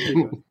Whitaker.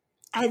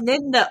 And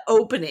then the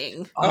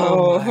opening.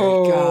 Oh my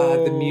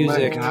God, the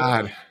music. My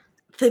God.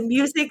 The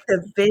music,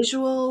 the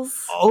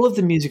visuals. All of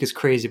the music is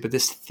crazy, but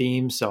this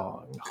theme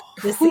song.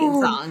 This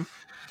theme song.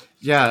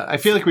 Yeah, I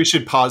feel like we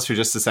should pause for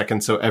just a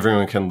second so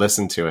everyone can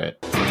listen to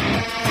it.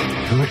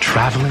 You're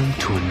traveling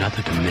to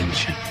another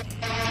dimension.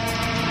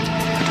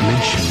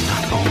 dimension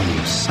not only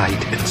of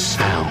sight and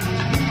sound,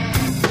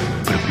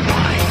 but of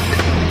mind.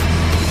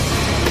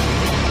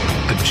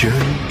 A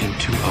journey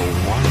into a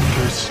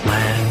wondrous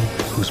land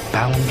whose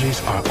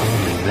boundaries are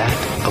only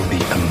that of the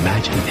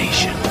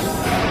imagination.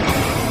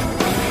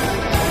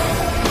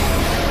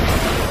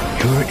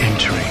 You're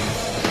entering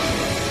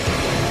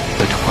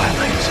the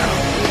Twilight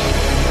Zone.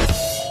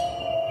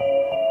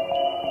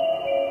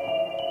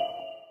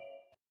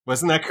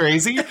 Wasn't that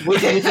crazy?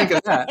 What do you think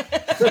of that?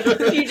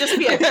 You just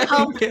feel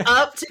pumped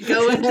up to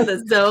go into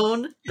the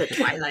zone, the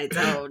Twilight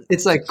Zone.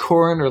 It's like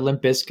Korn or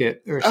Limp Bizkit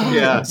or something.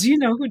 Yeah. Do you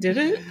know who did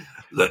it?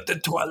 Let the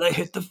twilight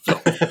hit the floor.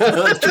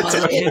 Let the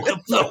twilight hit the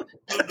floor.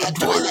 Let the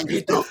twilight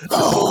hit the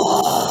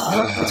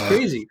floor. It's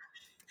crazy.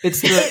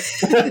 It's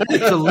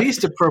the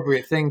least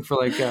appropriate thing for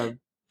like a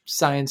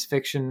science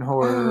fiction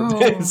horror.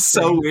 It's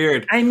so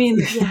weird. I mean,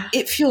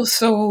 it feels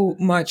so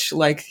much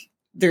like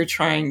they're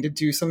trying to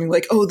do something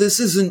like, oh, this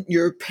isn't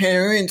your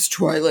parents'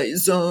 Twilight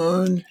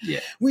Zone. Yeah.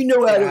 We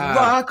know how to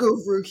rock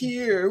over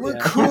here. We're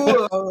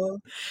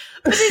cool.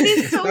 But it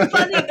is so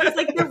funny because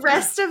like the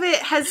rest of it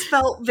has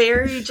felt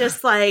very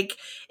just like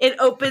it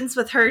opens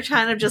with her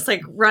kind of just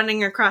like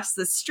running across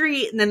the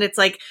street, and then it's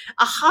like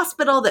a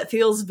hospital that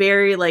feels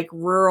very like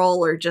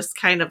rural or just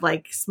kind of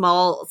like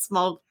small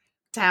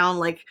town,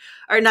 like,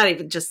 or not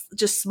even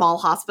just small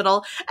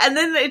hospital. And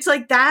then it's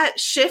like that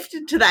shift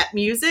into that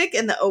music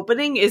and the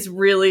opening is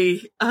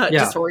really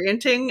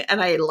disorienting,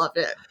 and I love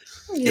it.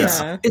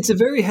 Yeah. It's a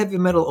very heavy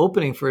metal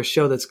opening for a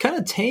show that's kind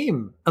of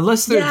tame,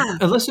 unless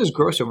there's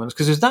grosser ones,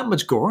 because there's not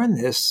much gore in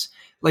this.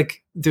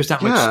 Like, there's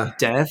not much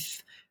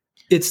death.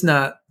 It's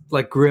not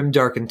like grim,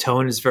 dark in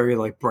tone. It's very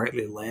like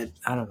brightly lit.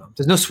 I don't know.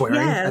 There's no swearing.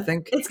 I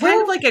think it's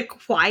kind of like a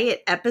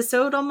quiet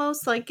episode,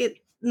 almost like it.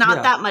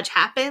 Not that much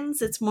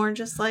happens. It's more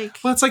just like...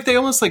 Well, it's like they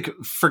almost like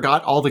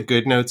forgot all the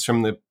good notes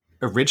from the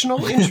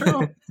original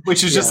intro,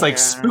 which is just like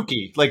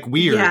spooky, like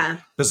weird,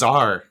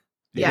 bizarre.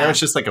 You know,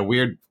 it's just like a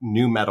weird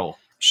new metal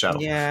show.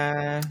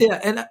 Yeah. Yeah,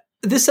 and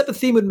this type of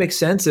theme would make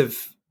sense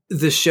if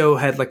the show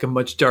had like a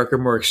much darker,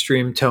 more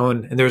extreme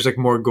tone, and there was like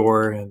more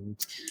gore and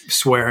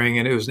swearing,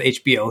 and it was an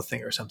HBO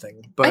thing or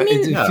something. But I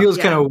mean, it feels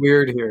kind of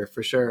weird here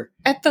for sure.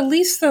 At the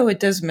least, though, it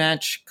does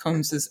match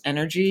Combs'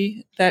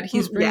 energy that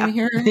he's bringing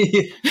here.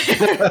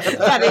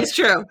 That is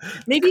true.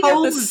 Maybe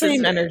not the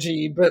same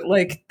energy, but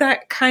like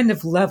that kind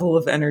of level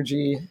of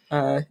energy.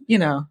 You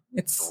know,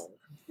 it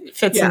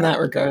fits in that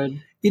regard.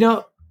 You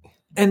know,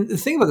 and the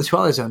thing about the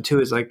Twilight Zone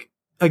too is like,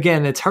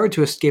 again, it's hard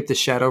to escape the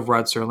shadow of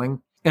Rod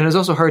Serling. And it's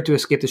also hard to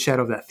escape the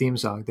shadow of that theme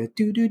song. That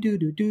do do do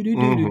do do do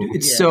do do.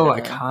 It's so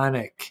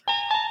iconic.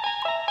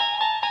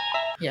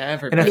 Yeah,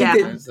 and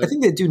I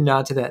think they do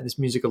nod to that in this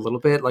music a little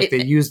bit. Like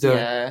they use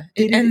the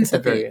it ends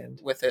at the very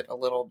end with it a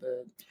little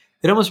bit.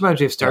 It almost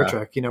reminds me of Star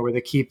Trek, you know, where they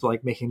keep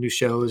like making new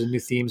shows and new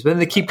themes, but then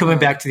they keep coming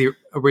back to the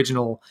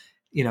original,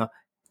 you know,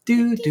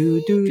 do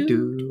do do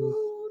do,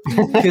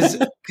 because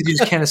you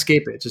just can't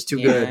escape it. It's just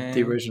too good.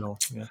 The original.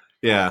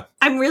 Yeah.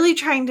 I'm really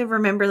trying to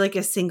remember like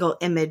a single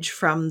image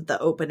from the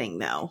opening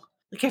though.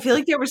 Like I feel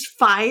like there was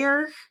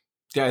fire.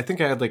 Yeah, I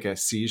think I had like a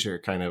seizure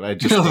kind of. I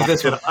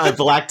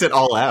blacked it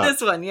all out.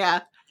 This one,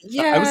 yeah.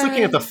 I was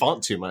looking at the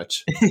font too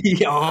much.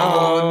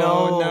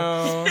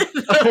 No.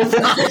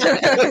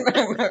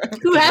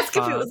 Who asked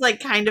if it was like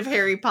kind of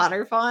Harry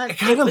Potter font? It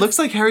kind of looks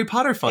like Harry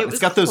Potter font. It's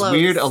got those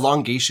weird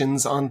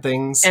elongations on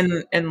things.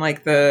 And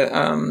like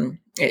the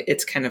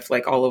it's kind of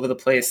like all over the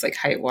place, like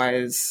height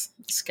wise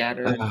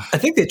scattered. I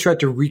think they tried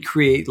to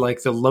recreate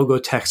like the logo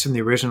text from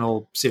the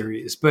original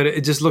series, but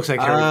it just looks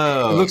like Harry.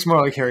 It looks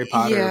more like Harry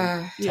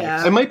Potter.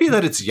 Yeah. It might be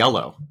that it's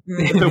yellow.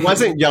 If it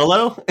wasn't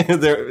yellow,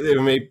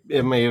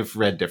 it may have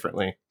read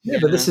differently. Yeah,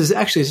 but this is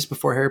just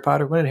before Harry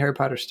Potter. When did Harry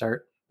Potter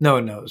start? No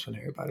one knows when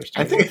Harry Potter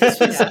started. I think this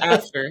was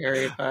after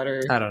Harry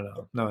Potter. I don't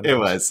know. No one knows. It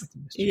was.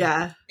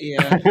 Yeah.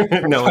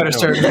 No Potter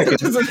started back in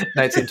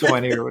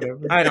 1920 or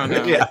whatever. I don't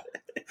know.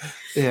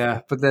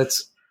 Yeah, but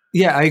that's...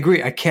 Yeah, I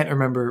agree. I can't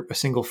remember a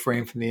single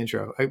frame from the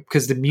intro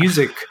because the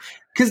music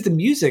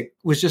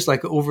was just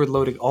like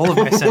overloading all of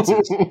my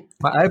senses.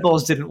 My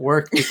eyeballs didn't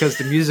work because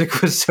the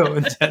music was so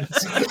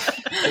intense.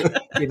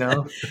 You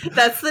know,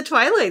 that's the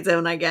Twilight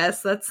Zone, I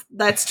guess. That's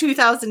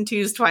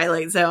 2002's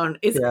Twilight Zone.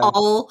 It's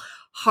all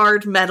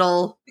hard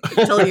metal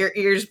until your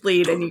ears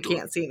bleed and you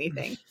can't see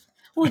anything.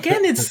 Well,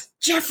 again, it's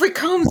Jeffrey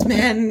Combs,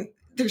 man.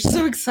 They're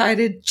so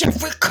excited.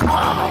 Jeffrey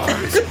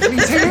Combs,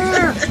 he's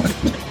here.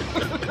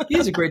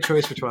 He's a great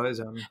choice for Twilight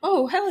Zone.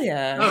 Oh, hell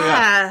yeah. Oh,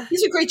 yeah.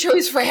 He's a great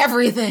choice for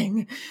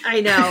everything.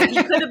 I know.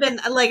 He could have been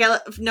like,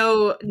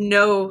 no,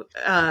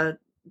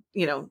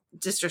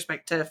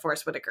 disrespect to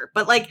Forrest Whitaker,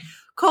 but like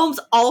Combs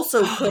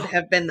also could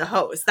have been the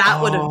host.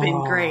 That would have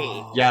been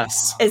great.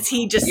 Yes. As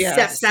he just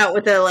steps out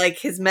with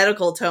his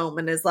medical tome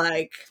and is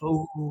like,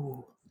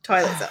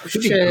 Twilight Zone.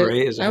 Should be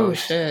great as a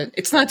host. Shit.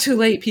 It's not too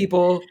late,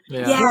 people.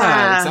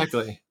 Yeah,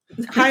 exactly.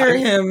 Hire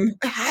him.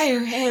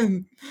 Hire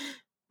him.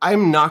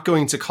 I'm not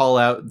going to call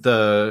out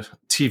the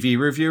TV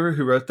reviewer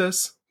who wrote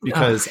this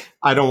because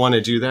I don't want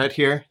to do that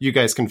here. You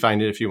guys can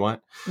find it if you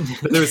want.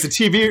 But there's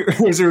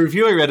a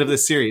review I read of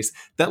this series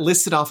that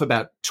listed off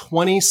about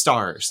 20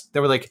 stars. They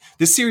were like,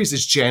 this series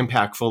is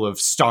jam-packed full of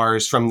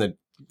stars from the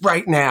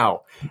right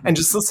now, and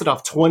just listed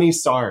off 20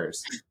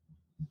 stars.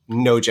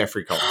 No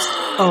Jeffrey Combs.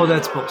 Oh,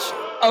 that's bullshit.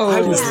 Oh,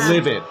 I was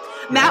livid.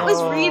 Matt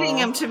was reading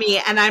them to me,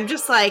 and I'm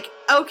just like,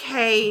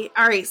 okay,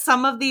 all right,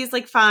 some of these,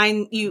 like,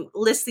 fine, you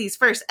list these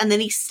first. And then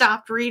he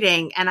stopped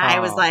reading, and I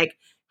was like,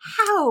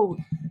 how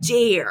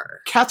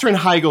dare. Katherine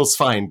Heigl's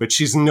fine, but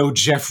she's no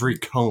Jeffrey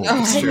Combs.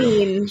 I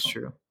mean, It's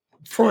true.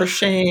 for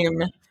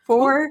shame.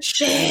 for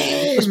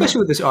shame. Especially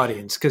with this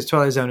audience, because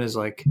Twilight Zone is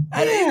like,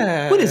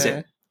 Yeah. what is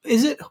it?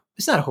 Is it?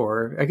 It's not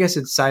horror. I guess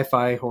it's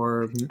sci-fi,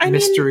 horror, I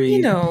mystery. mean,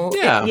 you know,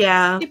 Yeah.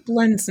 Yeah. it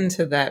blends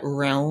into that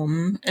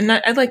realm. And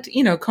I liked,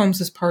 you know,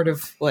 Combs is part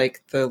of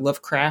like the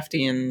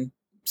Lovecraftian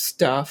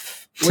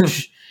stuff,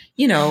 which,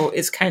 you know,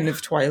 is kind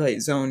of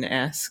Twilight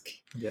Zone-esque.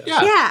 Yeah.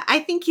 Yeah,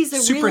 I think he's a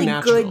really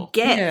Supernatural. good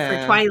get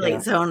Yeah. for Twilight Yeah.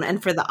 Zone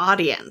and for the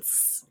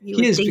audience. You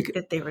He would is think beca-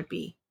 that they would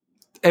be.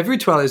 Every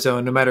Twilight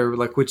Zone, no matter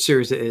like which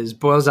series it is,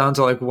 boils down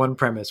to like one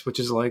premise, which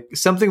is like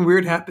something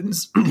weird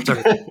happens.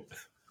 Sorry.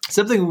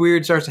 Something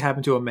weird starts to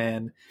happen to a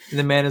man, and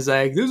the man is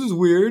like, "This is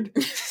weird."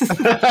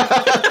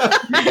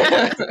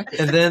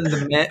 And then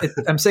the man,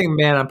 I'm saying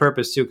man on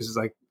purpose too, because it's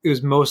like it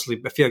was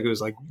mostly. I feel like it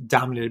was like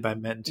dominated by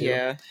men too.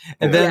 Yeah.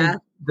 And then Yeah.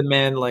 the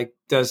man like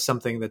does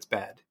something that's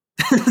bad.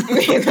 And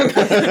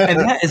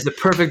that is the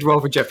perfect role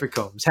for Jeffrey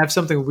Combs. Have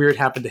something weird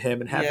happen to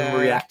him and have him Yeah.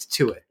 react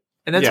to it.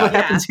 And that's Yeah. what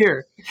happens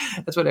here.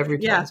 That's what every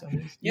Yeah. Twilight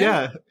Zone is.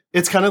 Yeah.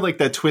 It's kind of like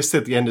that twist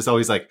at the end is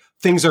always like,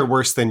 things are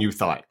worse than you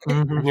thought.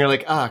 Mhm. And you're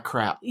like,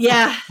 crap.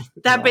 Yeah,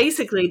 that Yeah.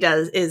 basically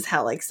is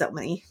how like so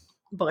many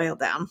boil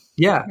down.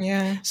 Yeah.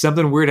 Yeah.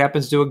 Something weird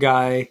happens to a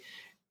guy.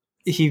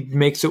 He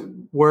makes it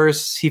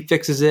worse. He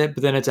fixes it,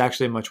 but then it's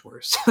actually much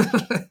worse.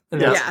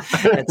 And that's,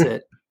 Yeah. that's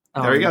it.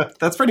 There you go.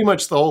 That's pretty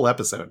much the whole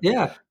episode.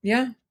 Yeah.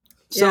 Yeah.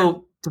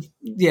 So,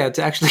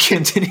 to actually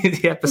continue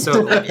the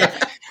episode,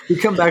 we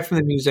come back from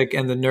the music,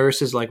 and the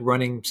nurse is like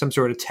running some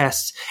sort of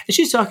tests, and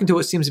she's talking to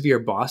what seems to be her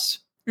boss.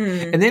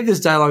 Mm. And they have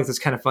this dialogue that's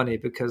kind of funny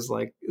because,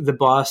 like, the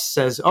boss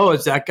says, "Oh,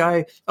 it's that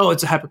guy. Oh,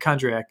 it's a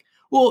hypochondriac.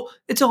 Well,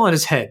 it's all in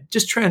his head.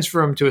 Just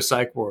transfer him to a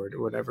psych ward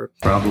or whatever."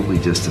 Probably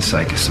just a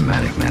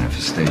psychosomatic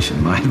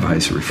manifestation. My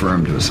advice, refer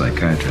him to a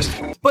psychiatrist.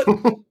 But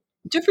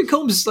Jeffrey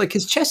Combs, like,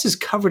 his chest is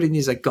covered in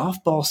these like golf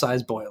ball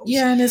sized boils.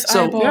 Yeah, and his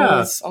So,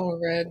 eyeballs all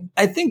red.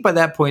 I think by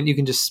that point you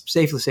can just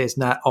safely say it's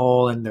not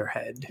all in their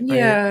head. Right?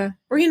 Yeah.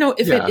 Or, you know,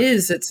 if Yeah. it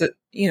is, it's an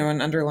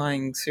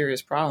underlying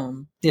serious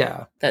problem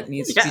Yeah. that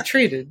needs to be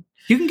treated.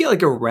 You can get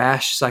like a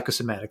rash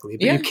psychosomatically,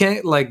 but Yeah. you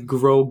can't like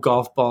grow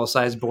golf ball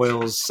sized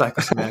boils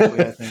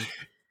psychosomatically, I think.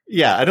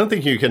 Yeah, I don't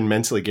think you can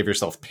mentally give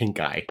yourself pink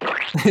eye.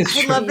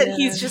 I love that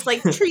he's just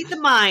like, treat the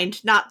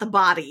mind, not the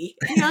body.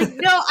 And you're like,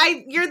 no,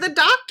 you're the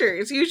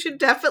doctors. You should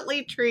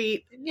definitely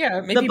treat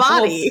maybe the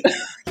body.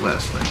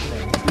 Leslie,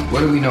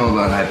 what do we know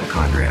about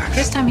hypochondriacs?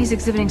 This time he's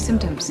exhibiting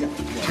symptoms.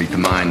 Treat the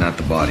mind, not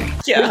the body.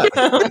 Yeah.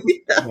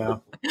 Yeah.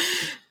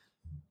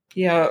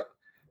 Yeah.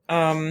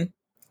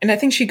 And I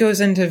think she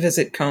goes in to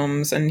visit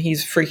Combs and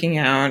he's freaking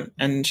out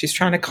and she's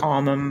trying to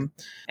calm him.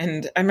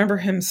 And I remember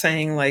him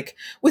saying, like,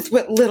 with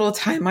what little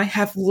time I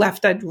have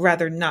left, I'd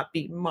rather not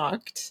be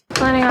mocked.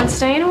 Planning on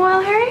staying a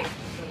while, Harry?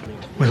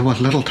 With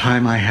what little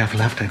time I have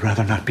left, I'd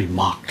rather not be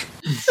mocked.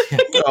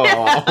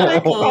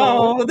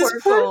 Oh, this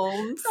Poor poor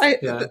Combs.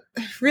 Yeah.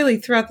 really,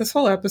 throughout this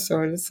whole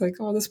episode, it's like,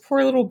 oh, this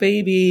poor little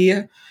baby.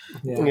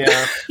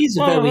 Yeah. He's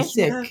Oh, very yeah.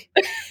 sick.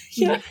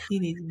 Yeah. He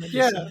needs medicine.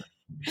 Yeah.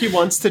 He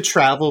wants to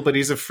travel, but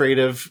he's afraid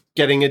of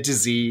getting a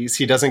disease.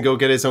 He doesn't go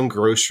get his own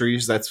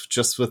groceries. That's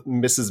just what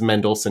Mrs.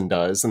 Mendelssohn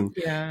does. And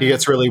Yeah. he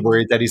gets really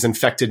worried that he's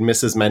infected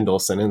Mrs.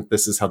 Mendelssohn, and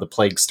this is how the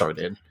plague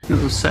started. You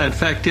know, the sad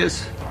fact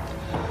is,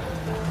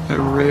 I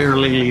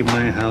rarely leave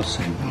my house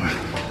anymore.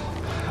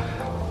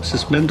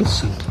 Mrs.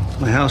 Mendelssohn,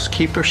 my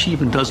housekeeper, she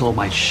even does all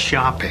my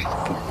shopping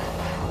for me.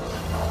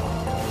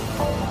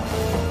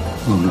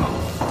 Oh no.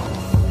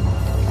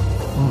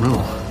 Oh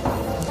no.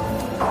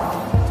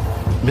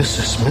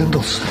 Mrs.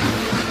 Mendelssohn.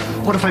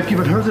 What if I've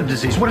given her the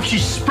disease? What if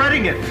she's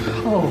spreading it?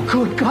 Oh,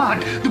 good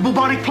God. The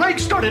bubonic plague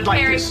started like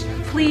Harry, this.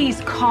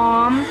 please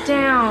calm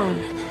down.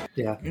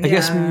 Yeah. I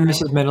guess Yeah.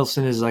 Mrs.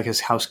 Mendelssohn is like his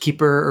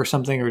housekeeper or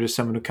something, or just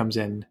someone who comes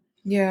in.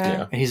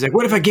 Yeah. And he's like,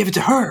 what if I gave it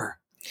to her?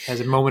 Has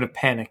a moment of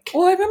panic.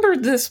 Well, I remember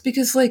this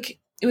because, like,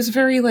 it was a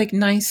very, like,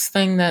 nice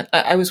thing that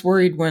I was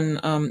worried when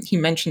he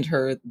mentioned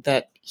her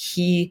that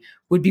he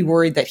would be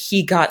worried that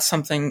he got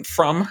something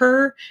from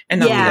her and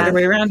not the other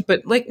way around.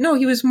 But, like, no,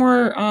 he was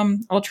more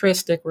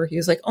altruistic where he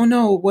was like, oh,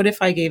 no, what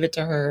if I gave it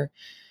to her?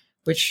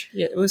 Which,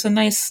 yeah, it was a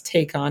nice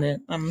take on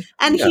it. And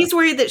he's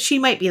worried that she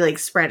might be like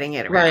spreading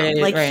it around. Right,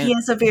 like right.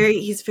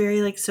 he's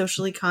very like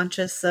socially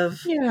conscious of.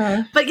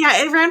 Yeah. But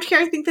yeah, around here,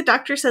 I think the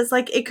doctor says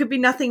like it could be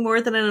nothing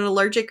more than an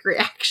allergic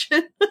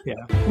reaction.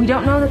 We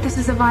don't know that this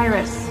is a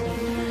virus.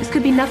 This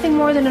could be nothing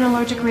more than an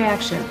allergic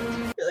reaction.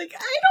 You're like,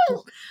 I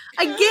don't.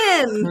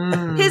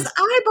 Again, his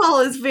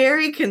eyeball is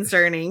very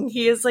concerning.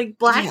 He has like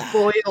black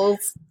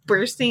boils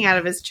bursting out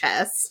of his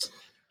chest.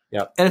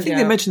 Yep. And I think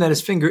they mentioned that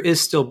his finger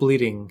is still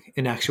bleeding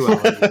in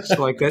actuality.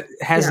 So like that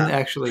hasn't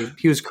actually,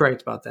 he was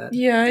correct about that.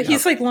 Yeah,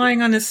 he's like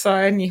lying on his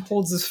side and he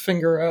holds his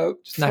finger out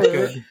Not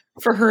good.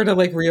 for her to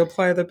like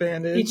reapply the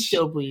bandage. It's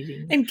still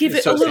bleeding. And give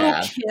it so a little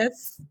sad.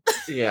 kiss.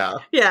 Yeah.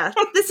 Yeah,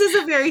 this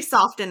is a very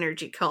soft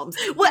energy Combs.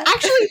 Well,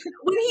 actually,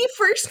 when he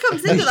first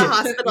comes into the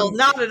hospital,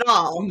 not at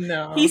all.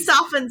 No. He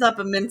softens up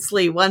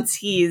immensely once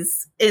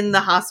he's in the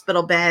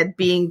hospital bed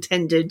being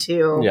tended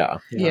to. Yeah.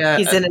 Yeah.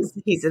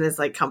 He's in his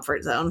like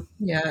comfort zone.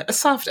 Yeah, a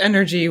soft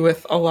energy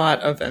with a lot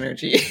of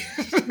energy.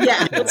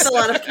 Yeah, it's a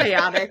lot of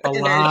chaotic A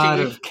energy. lot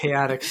of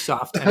chaotic,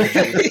 soft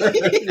energy.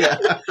 Yeah.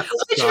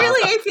 Which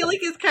really, I feel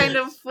like is kind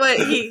of what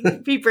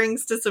he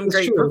brings to some It's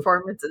great true.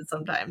 performances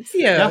sometimes.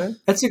 Yeah.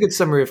 That's a good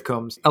summary of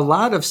Combs. A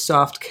lot of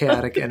soft,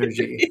 chaotic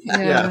energy.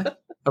 Yeah.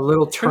 A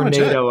little pretty much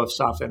tornado of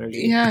soft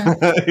energy. Yeah.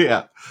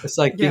 Yeah. It's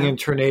like being a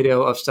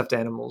tornado of stuffed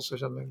animals or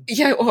something.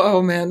 Yeah.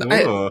 Oh man.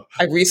 Ooh.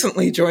 I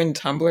recently joined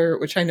Tumblr,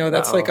 which I know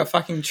that's like a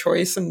fucking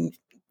choice in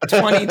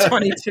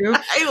 2022.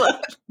 I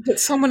love But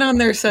someone on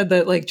there said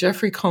that like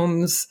Jeffrey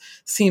Combs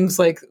seems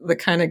like the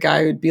kind of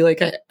guy who'd be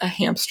like a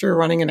hamster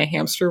running in a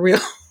hamster wheel.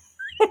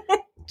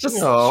 Just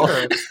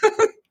Oh.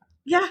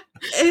 Yeah,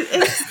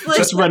 it's like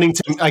Just running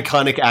to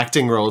iconic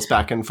acting roles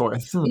back and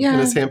forth Yeah. in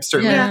his hamster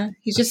wheel. yeah.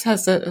 He just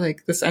has that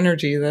like this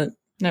energy that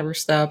never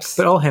stops.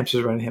 But all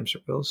hamsters run in hamster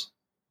wheels.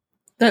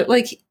 That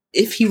like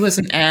if he was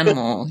an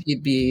animal,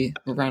 he'd be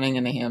running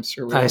in a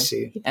hamster wheel. I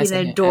see. he's As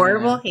an an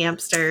adorable animal.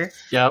 hamster.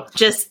 Yep.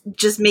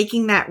 Just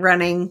making that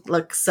running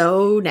look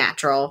so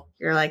natural.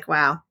 You're like,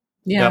 wow,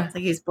 Yeah. it's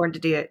like he's born to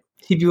do it.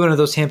 He'd be one of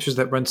those hamsters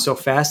that runs so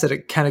fast that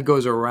it kind of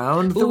goes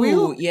around the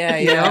wheel. Yeah,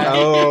 You know? yeah.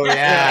 Oh,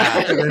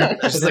 yeah.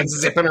 Just like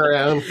zipping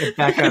around. Get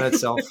back on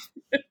itself.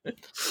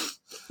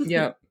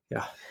 Yeah.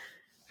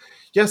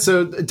 Yeah,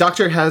 so the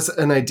doctor has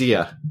an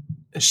idea.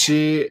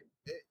 She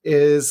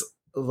is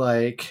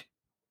like,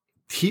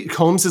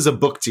 Combs is a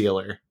book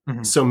dealer.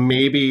 Mhm. So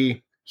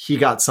maybe he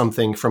got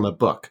something from a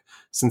book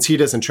since he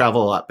doesn't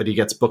travel a lot, but he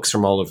gets books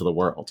from all over the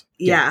world.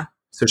 Yeah.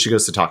 So she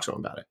goes to talk to him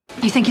about it.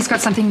 You think he's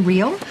got something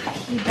real?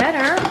 You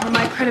better, or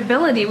my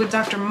credibility with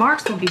Dr.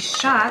 Marks will be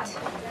shot.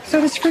 So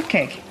does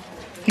Fruitcake.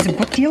 He's a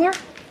book dealer?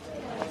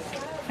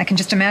 I can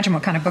just imagine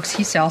what kind of books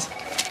he sells.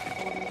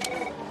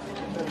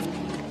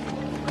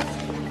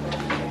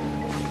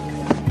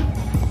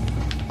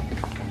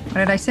 What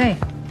did I say?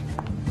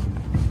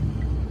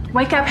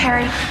 Wake up,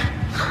 Harry.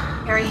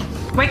 Harry,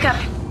 wake up.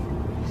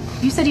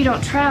 You said you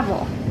don't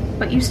travel,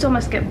 but you still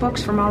must get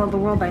books from all over the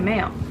world by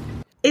mail.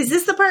 Is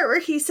this the part where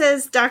he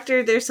says,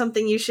 "Doctor, there's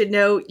something you should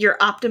know. Your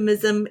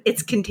optimism,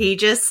 it's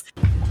contagious."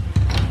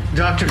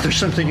 Doctor, there's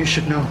something you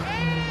should know.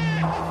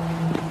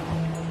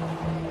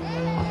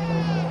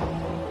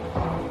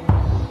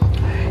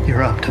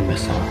 Your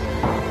optimism,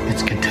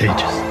 it's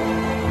contagious.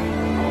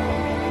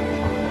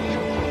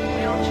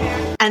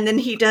 And then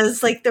he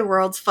does like the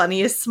world's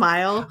funniest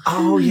smile.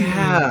 Oh,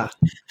 yeah.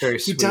 Very He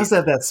sweet. does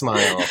have that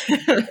smile.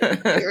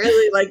 I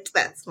really liked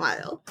that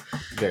smile.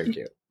 Very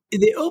cute.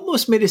 They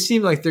almost made it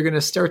seem like they're going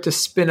to start to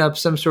spin up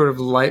some sort of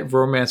light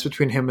romance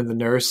between him and the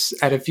nurse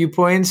at a few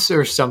points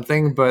or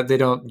something, but they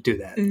don't do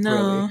that. No.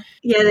 Really.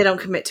 Yeah, they don't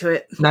commit to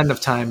it. Not enough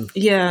time.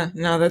 Yeah,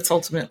 no, that's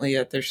ultimately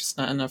it. There's just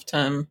not enough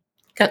time.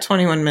 Got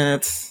 21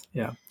 minutes.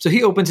 Yeah. So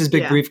he opens his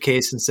big Yeah.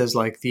 briefcase and says,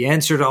 like, the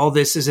answer to all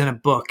this is in a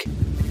book.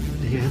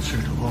 The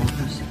answer to all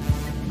this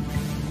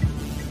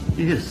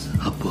is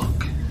a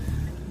book.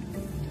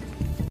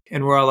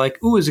 And we're all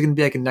like, ooh, is it going to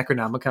be like a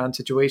Necronomicon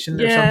situation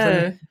or Yeah.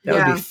 something? That would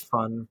Yeah. be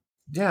fun.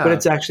 Yeah. But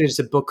it's actually just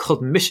a book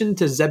called Mission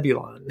to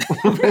Zebulon.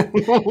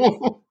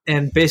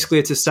 And basically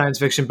it's a science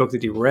fiction book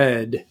that he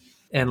read.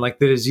 And like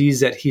the disease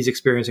that he's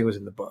experiencing was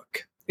in the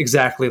book.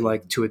 Exactly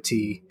like to a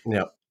T.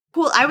 Yeah.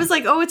 Cool. I was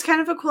like, oh, it's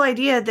kind of a cool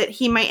idea that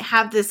he might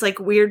have this like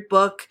weird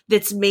book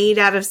that's made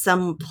out of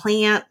some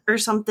plant or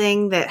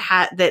something that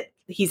that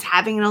he's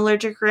having an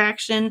allergic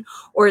reaction,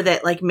 or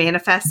that like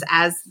manifests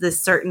as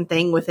this certain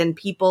thing within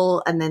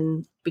people and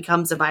then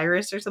becomes a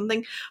virus or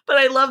something. But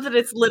I love that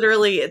it's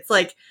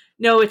like,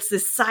 no, it's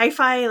this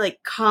sci-fi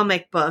like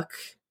comic book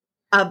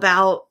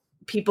about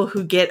people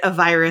who get a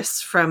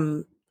virus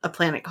from a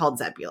planet called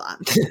Zebulon.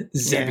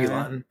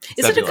 Zebulon.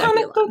 Is it a Zebulon.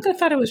 comic book? I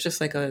thought it was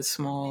just like a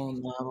small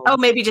novel. Oh,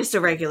 maybe just a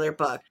regular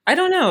book. I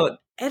don't know.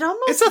 It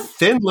almost It's a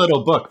thin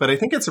little book, but I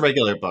think it's a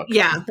regular book.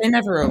 yeah. They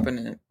never open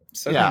it.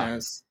 So Yeah. who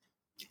knows?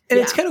 And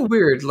it's Yeah. kind of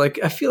weird. Like,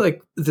 I feel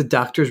like the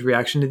doctor's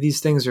reaction to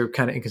these things are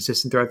kind of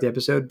inconsistent throughout the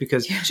episode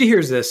because she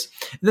hears this.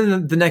 And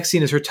then the next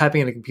scene is her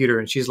typing on a computer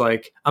and she's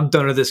like, I'm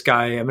done with this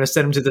guy. I'm going to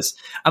send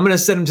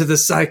him to the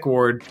psych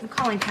ward. I'm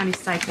calling county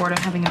psych ward and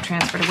having him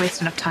transferred to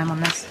waste enough time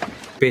on this.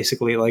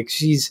 Basically, like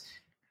she's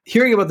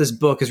hearing about this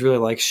book has really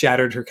like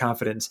shattered her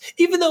confidence.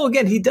 Even though,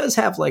 again, he does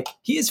have like,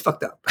 he is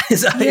fucked up.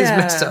 His eye is Yeah.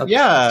 messed up.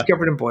 Yeah. He's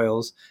covered in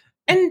boils.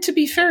 And to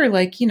be fair,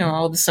 like, you know,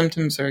 all the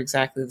symptoms are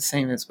exactly the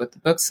same as what the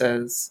book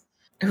says.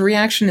 Her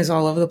reaction is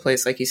all over the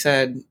place, like you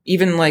said.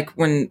 Even like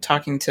when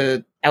talking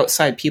to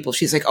outside people,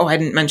 she's like, oh, I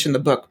didn't mention the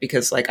book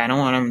because like I don't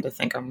want him to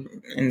think I'm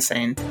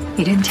insane.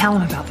 You didn't tell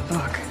him about the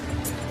book.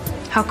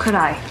 How could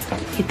I?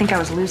 He'd think I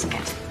was losing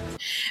it.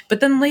 But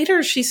then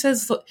later she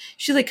says,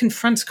 she like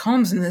confronts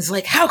Combs and is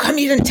like, how come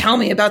you didn't tell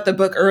me about the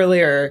book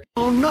earlier?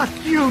 Oh, not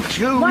you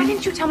two. Why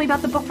didn't you tell me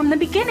about the book from the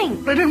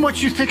beginning? I didn't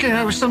want you thinking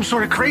I was some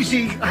sort of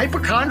crazy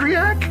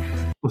hypochondriac.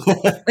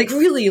 Like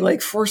really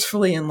like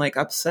forcefully and like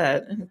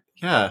upset.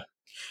 Yeah.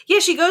 Yeah,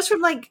 she goes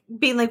from like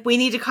being like, we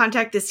need to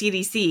contact the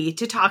CDC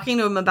to talking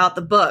to him about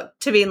the book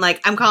to being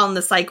like, I'm calling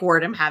the psych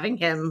ward. I'm having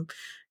him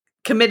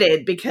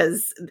committed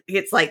because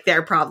it's like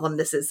their problem.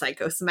 This is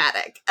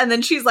psychosomatic. And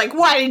then she's like,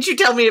 why didn't you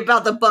tell me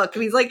about the book?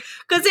 And he's like,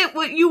 because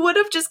you would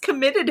have just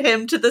committed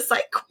him to the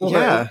psych ward.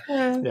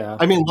 Yeah.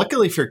 I mean,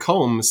 luckily for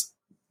Combs,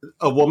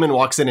 a woman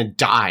walks in and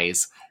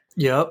dies.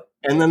 Yep.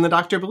 And then the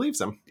doctor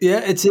believes him.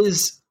 Yeah,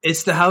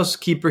 it's the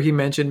housekeeper he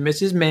mentioned,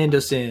 Mrs.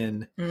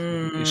 Mandelson.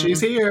 She's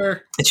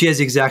here. And she has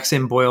the exact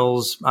same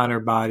boils on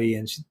her body,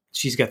 and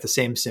she's got the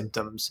same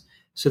symptoms.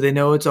 So they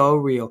know it's all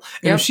real.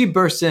 And when she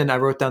bursts in, I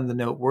wrote down the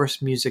note,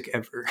 worst music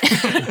ever.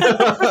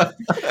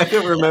 I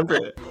don't remember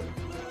it.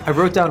 I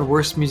wrote down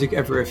worst music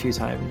ever a few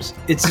times.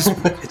 It's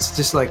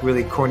just like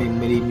really corny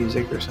MIDI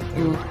music or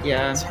something. Ooh,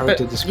 yeah. It's hard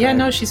to describe. Yeah,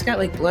 no, she's got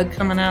like blood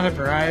coming out of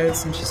her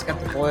eyes and she's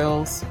got the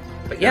boils.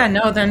 But yeah,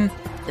 no, then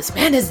this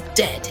man is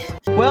dead.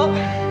 Well,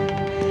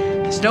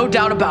 there's no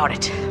doubt about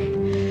it.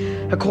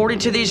 According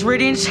to these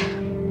readings,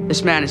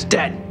 this man is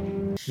dead.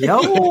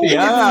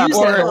 Yeah.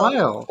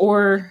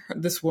 Or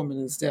this woman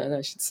is dead,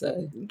 I should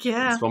say.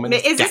 Yeah.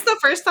 Is this the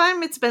first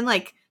time it's been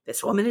like,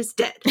 this woman is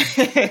dead?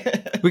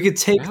 We could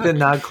take the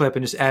Nog clip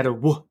and just add a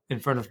whoop in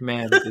front of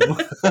man.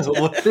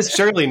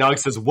 Surely Nog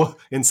says whoop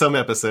in some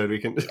episode. We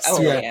can. But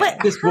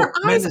her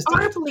eyes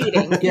are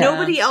bleeding. Yeah.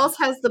 Nobody else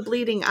has the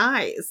bleeding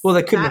eyes. Well,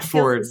 they couldn't That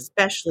afford. feels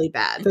especially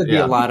bad. There'd be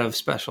a lot of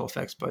special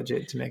effects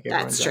budget to make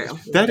everyone. That's true.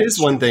 That is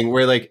one thing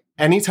where, like,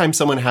 anytime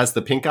someone has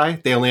the pink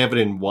eye, they only have it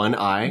in one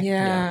eye.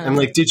 Yeah. I'm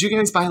like, did you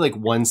guys buy like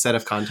one set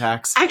of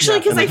contacts? Actually,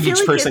 because I feel each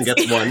like person it's-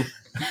 gets one.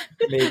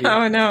 Maybe.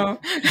 Oh no.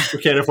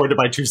 We can't afford to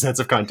buy 2 sets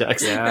of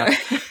contacts. Yeah.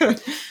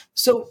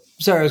 So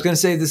sorry, I was going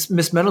to say this.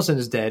 Miss Mendelsohn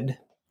is dead,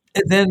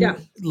 and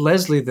then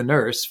Leslie, the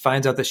nurse,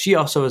 finds out that she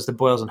also has the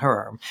boils on her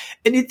arm.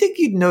 And you'd think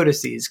you'd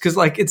notice these because,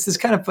 like, it's this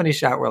kind of funny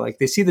shot where, like,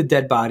 they see the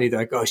dead body,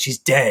 they're like, "Oh, she's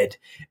dead,"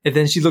 and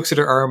then she looks at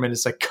her arm and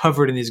it's like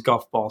covered in these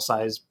golf ball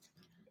size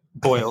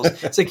boils.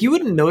 It's like you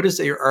wouldn't notice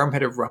that your arm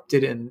had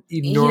erupted in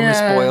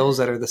enormous boils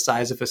that are the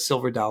size of a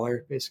silver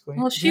dollar, basically.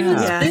 Well, she was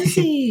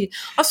busy.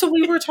 Also,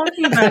 we were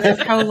talking about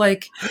it, how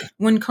like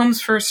when Combs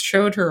first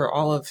showed her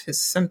all of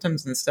his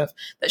symptoms and stuff,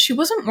 that she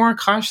wasn't more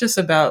cautious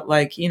about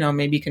like, you know,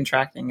 maybe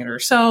contracting it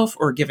herself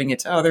or giving it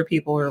to other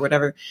people or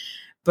whatever.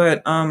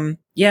 But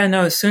yeah,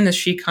 no, as soon as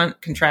she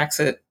contracts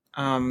it,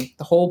 the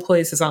whole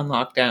place is on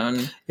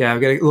lockdown. Yeah,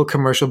 I've got a little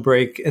commercial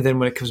break, and then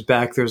when it comes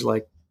back, there's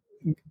like,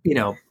 you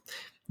know,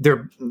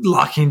 they're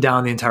locking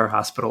down the entire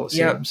hospital, it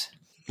seems.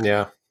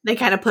 Yeah. They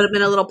kind of put him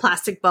in a little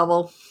plastic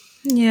bubble.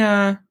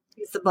 Yeah.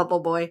 He's the bubble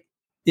boy.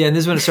 Yeah, and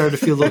this is when it started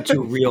to feel a little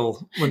too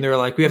real when they were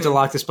like, we have to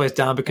lock this place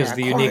down because of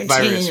the unique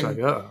virus.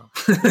 quarantine. Like,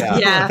 oh.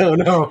 Yeah. Oh,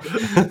 no.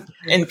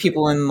 And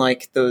people in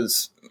like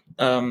those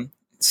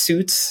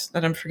suits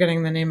that I'm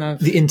forgetting the name of.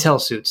 The Intel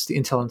suits, the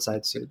Intel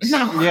Inside suits.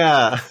 No.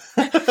 Yeah.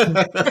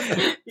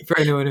 For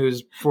anyone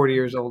who's 40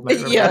 years old. Might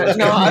remember Yeah, those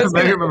no, I was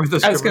might gonna, remember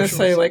those I was gonna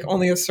say commercials. like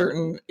only a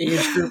certain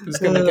age group is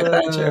gonna get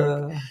that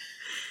joke.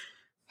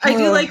 I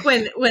do like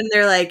when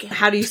they're like,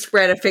 how do you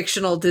spread a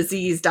fictional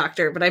disease,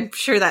 doctor? But I'm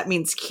sure that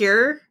means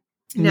cure.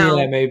 No.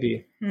 Yeah,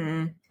 maybe.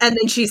 And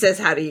then she says,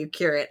 how do you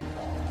cure it?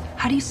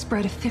 How do you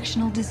spread a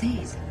fictional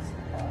disease?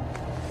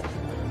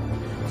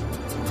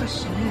 The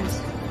question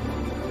is,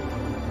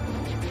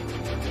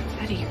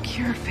 how do you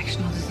cure a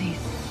fictional disease?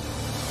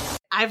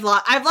 I've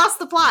lost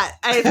the plot.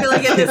 I feel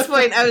like at this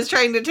point I was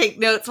trying to take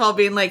notes while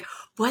being like,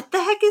 what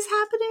the heck is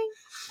happening?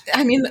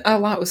 I mean, a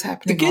lot was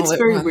happening. It gets all at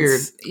very once.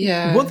 weird.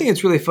 Yeah. One thing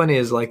that's really funny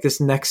is like this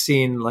next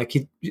scene, like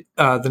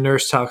the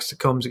nurse talks to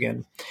Combs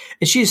again,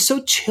 and she is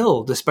so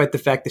chill despite the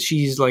fact that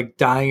she's like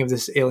dying of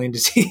this alien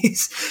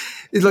disease.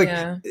 It's like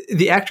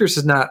the actress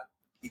is not.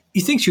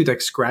 You think she would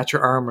like scratch her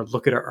arm or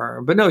look at her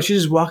arm, but no,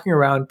 she's just walking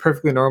around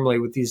perfectly normally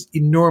with these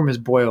enormous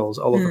boils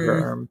all over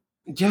her arm.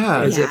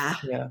 Yeah. As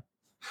if- Yeah.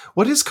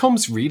 What is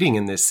Combs reading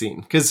in this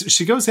scene? Because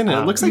she goes in and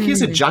it looks like he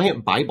has a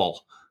giant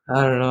Bible.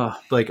 I don't know.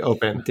 Like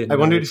open. Didn't I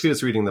wondered notice. if he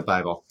was reading the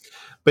Bible.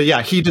 But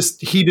yeah, he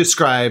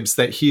describes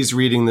that he's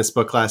reading this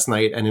book last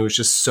night and it was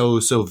just so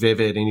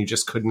vivid and he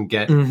just couldn't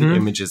get the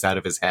images out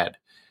of his head.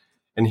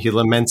 And he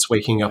laments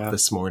waking up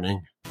this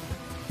morning.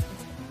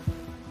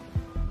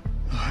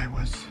 I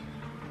was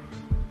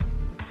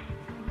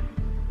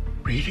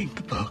reading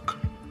the book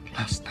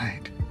last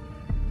night.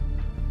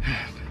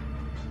 And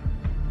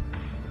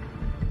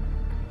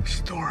the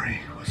story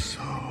was so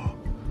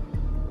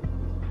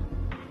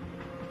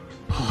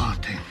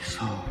haunting,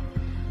 so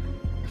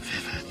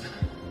vivid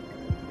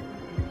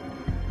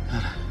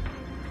that I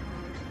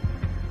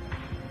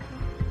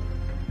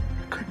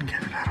couldn't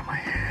get it out of my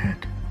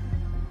head.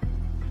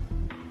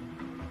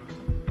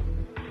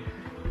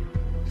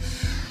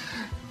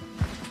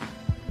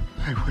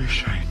 I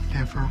wish I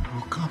never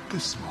woke up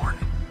this morning.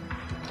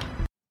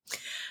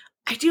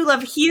 I do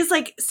love, he's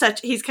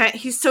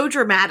so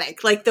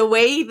dramatic. Like the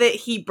way that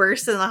he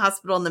bursts in the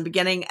hospital in the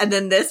beginning, and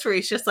then this where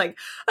he's just like,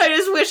 I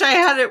just wish I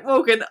hadn't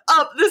woken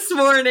up this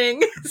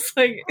morning. It's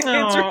like,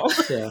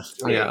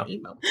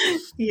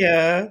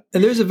 yeah.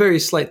 And there's a very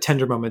slight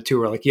tender moment too,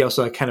 where like he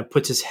also like, kind of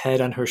puts his head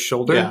on her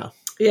shoulder.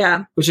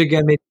 Yeah. Which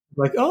again made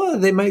like, oh,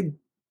 they might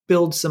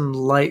build some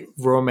light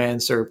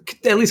romance or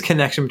at least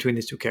connection between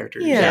these two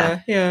characters.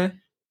 Yeah.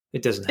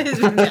 It doesn't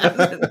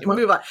happen.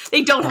 Move on.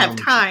 They don't have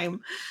time.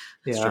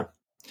 Yeah.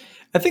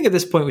 I think at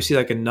this point we see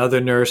like another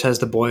nurse has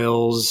the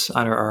boils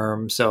on her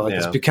arm. So like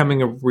it's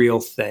becoming a real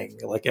thing.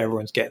 Like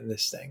everyone's getting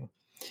this thing.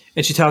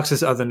 And she talks to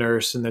this other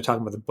nurse and they're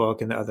talking about the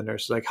book, and the other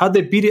nurse is like, how'd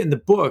they beat it in the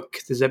book?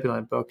 The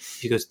Zebulon book.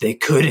 She goes, they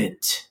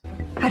couldn't.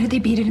 How did they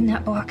beat it in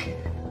that book?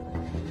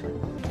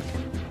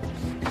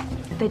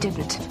 They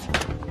didn't.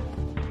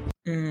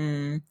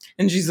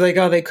 And she's like,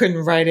 oh, they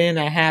couldn't write in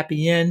a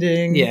happy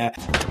ending. Yeah.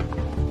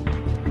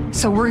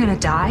 So we're gonna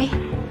die?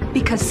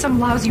 Because some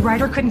lousy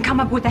writer couldn't come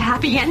up with a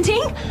happy ending?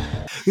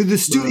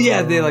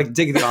 They like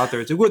dig the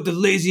author. It's like, what the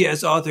lazy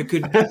ass author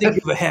could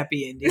think of a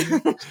happy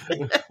ending.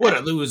 What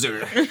a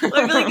loser. I feel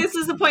like this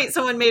is the point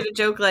someone made a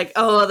joke like,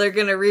 oh, they're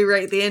going to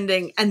rewrite the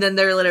ending. And then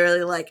they're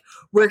literally like,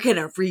 we're going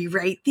to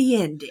rewrite the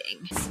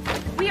ending.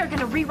 We are going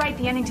to rewrite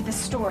the ending to this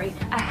story.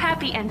 A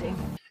happy ending.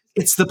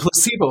 It's the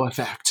placebo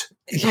effect.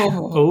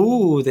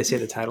 Oh, they say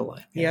the title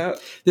line. Yeah.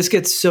 This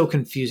gets so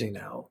confusing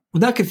now. Well,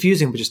 not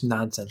confusing, but just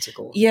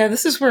nonsensical. Yeah,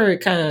 this is where it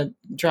kind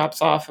of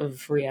drops off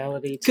of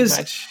reality too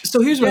much.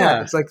 So here's what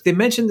happens. Like, they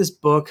mentioned this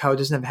book, how it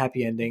doesn't have a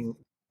happy ending.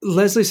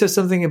 Leslie says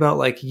something about,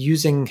 like,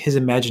 using his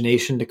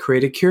imagination to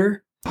create a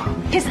cure.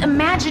 His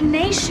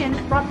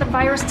imagination brought the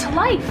virus to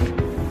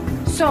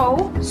life.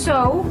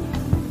 So,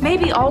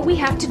 maybe all we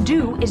have to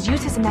do is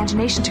use his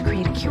imagination to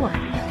create a cure.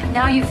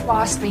 Now you've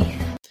lost me.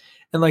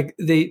 And like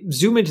they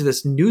zoom into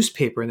this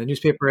newspaper, and the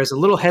newspaper has a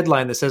little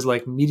headline that says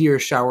like meteor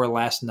shower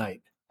last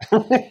night.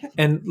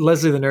 And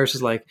Leslie the nurse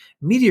is like,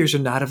 meteors are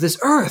not of this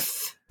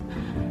earth.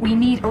 We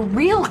need a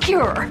real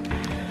cure.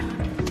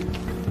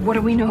 What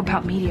do we know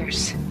about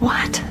meteors?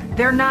 What?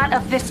 They're not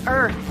of this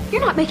earth. You're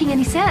not making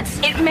any sense.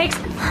 It makes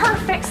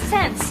perfect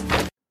sense.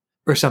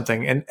 Or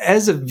something. And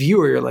as a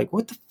viewer, you're like,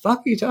 what the fuck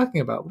are you talking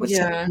about? What's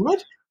Yeah.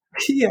 What?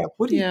 Yeah.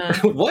 What?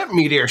 What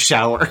meteor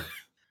shower?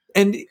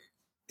 And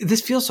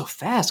this feels so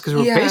fast because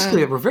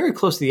we're very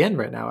close to the end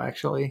right now,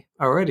 actually,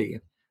 already.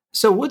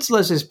 So what's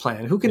Leslie's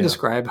plan? Who can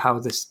describe how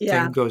this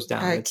thing goes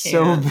down?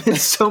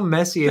 It's so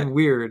messy and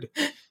weird.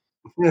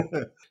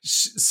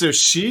 So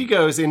she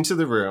goes into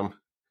the room.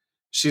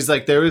 She's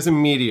like, there was a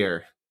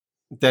meteor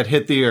that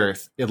hit the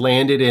earth. It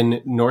landed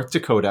in North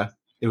Dakota.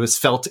 It was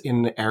felt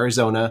in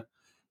Arizona.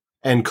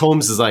 And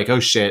Combs is like, oh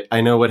shit,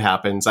 I know what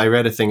happens. I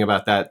read a thing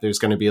about that. There's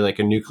going to be like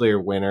a nuclear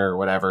winter or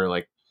whatever.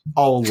 Like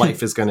all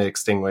life is going to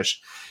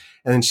extinguish.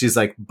 And then she's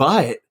like,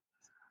 but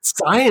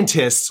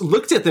scientists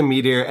looked at the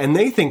meteor and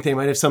they think they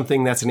might have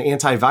something that's an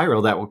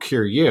antiviral that will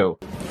cure you.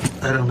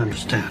 I don't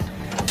understand.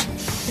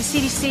 The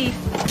CDC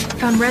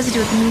found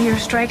residue at the meteor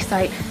strike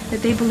site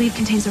that they believe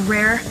contains a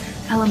rare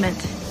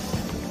element.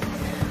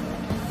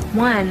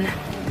 One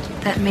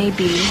that may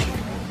be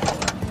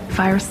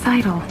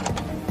virucidal.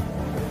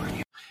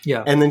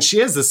 Yeah. And then she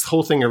has this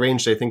whole thing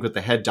arranged, I think, with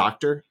the head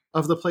doctor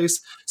of the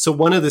place. So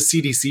one of the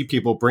CDC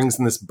people brings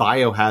in this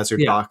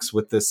biohazard box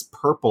with this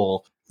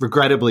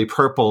regrettably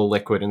purple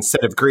liquid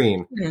instead of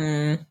green,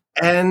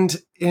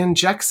 and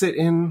injects it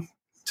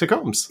into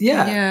Combs.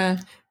 Yeah.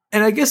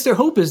 And I guess their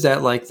hope is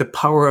that like the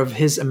power of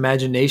his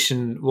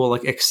imagination will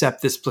like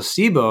accept this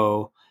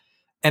placebo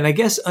and I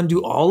guess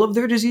undo all of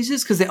their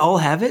diseases because they all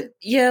have it.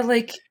 Yeah,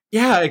 like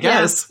I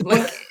guess.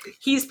 Like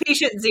he's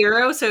patient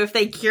zero, so if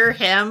they cure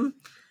him,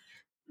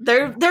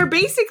 they're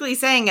basically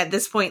saying at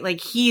this point like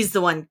he's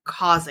the one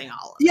causing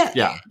all of it.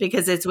 Yeah.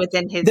 Because it's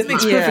within his That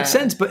makes mind. perfect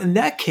sense. But in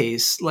that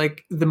case,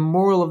 like the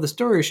moral of the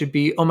story should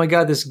be, oh my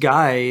God, this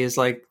guy is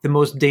like the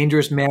most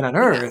dangerous man on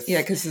earth.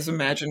 Yeah, because his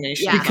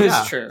imagination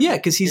because is true. Yeah,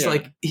 because he's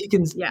like he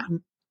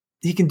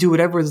can do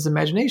whatever with his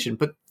imagination.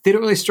 But they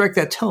don't really strike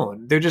that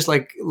tone. They're just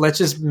like, let's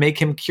just make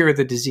him cure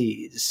the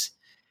disease.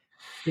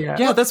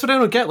 Yeah, that's what I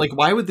don't get. Like,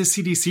 why would the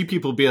CDC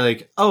people be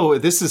like, oh,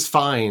 this is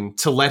fine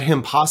to let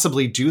him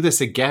possibly do this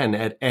again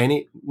at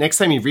next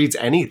time he reads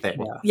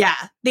anything? Yeah.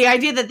 The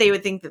idea that they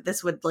would think that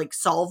this would like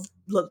solve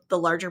the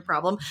larger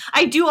problem.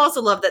 I do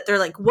also love that they're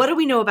like, what do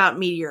we know about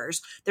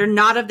meteors? They're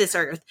not of this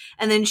earth.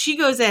 And then she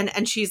goes in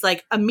and she's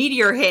like, a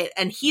meteor hit.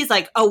 And he's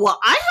like, oh, well,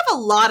 I have a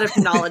lot of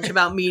knowledge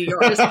about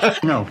meteors.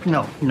 No.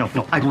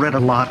 I read a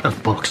lot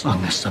of books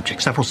on this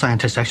subject. Several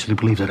scientists actually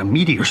believe that a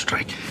meteor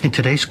strike in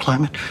today's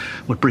climate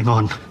would bring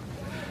on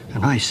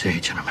an ice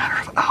age in a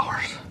matter of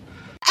hours.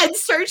 And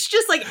Serge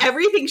just like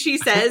everything she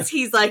says,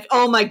 he's like,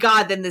 oh my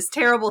God, then this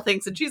terrible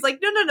things. And she's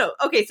like, no.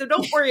 Okay, so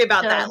don't worry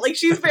about that. Like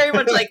she's very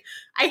much like,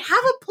 I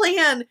have a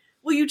plan.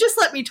 Will you just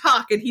let me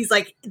talk? And he's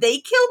like, they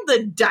killed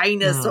the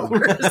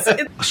dinosaurs.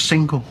 A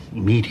single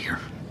meteor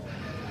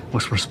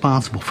was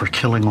responsible for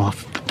killing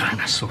off the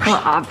dinosaurs.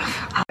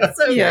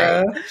 So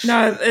yeah.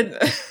 No,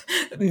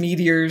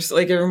 meteors,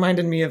 like it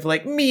reminded me of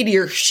like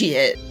meteor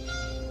shit.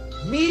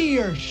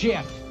 meteor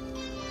ship.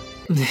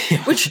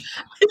 Which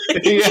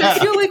I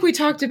feel like we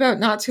talked about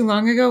not too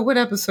long ago. What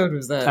episode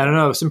was that? I don't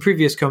know. Some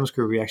previous Combs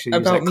Crew we actually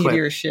used about that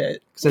meteor clip.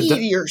 shit.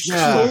 Meteor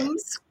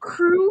Combs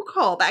Crew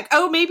callback.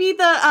 Oh, maybe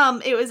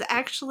it was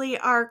actually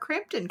our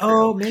Crampton crew.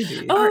 Oh,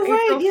 maybe. Oh,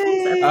 right.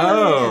 Yeah.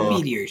 Oh.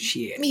 Meteor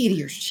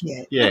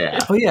shit. Yeah.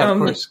 Oh, yeah, of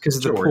course, because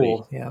of the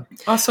pool. Yeah.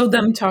 Also,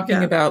 them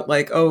talking about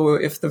like, oh,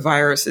 if the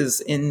virus is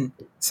in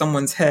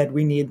someone's head,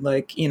 we need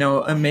like,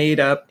 a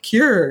made up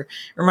cure.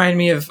 Remind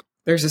me of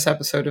there's this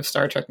episode of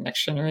Star Trek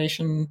Next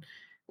Generation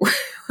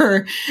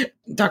where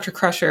Dr.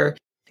 Crusher,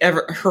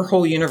 her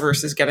whole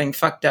universe is getting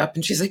fucked up,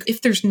 and she's like,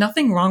 if there's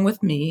nothing wrong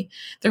with me,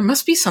 there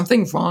must be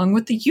something wrong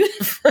with the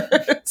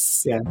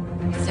universe. Yeah.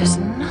 If there's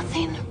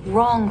nothing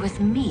wrong with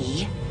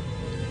me,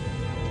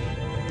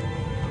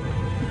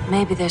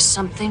 maybe there's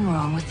something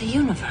wrong with the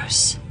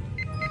universe.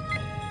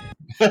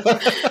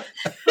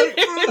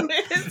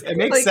 It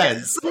makes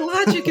sense. The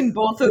logic in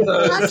both of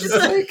those is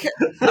like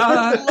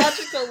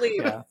logical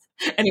leap. Yeah.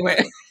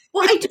 Anyway.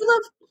 Well, I do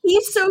love,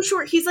 he's so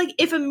short. He's like,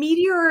 if a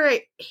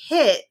meteorite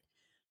hit,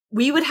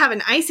 we would have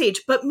an ice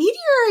age, but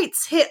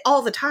meteorites hit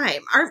all the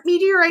time. Aren't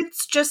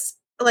meteorites just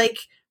like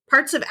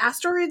parts of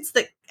asteroids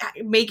that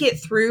make it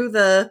through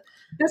the...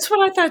 That's what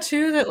I thought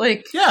too, that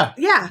like... Yeah.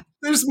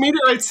 There's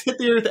meteorites hit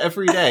the Earth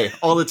every day,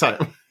 all the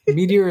time.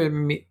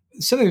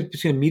 Something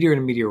between a meteor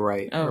and a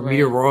meteorite. or right.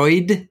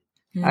 meteoroid.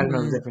 I don't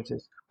know the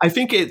differences. I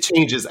think it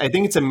changes. I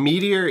think it's a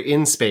meteor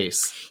in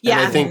space. Yeah.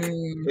 And I think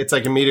it's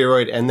like a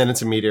meteoroid, and then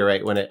it's a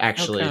meteorite when it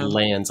actually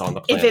lands on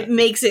the planet. If it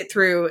makes it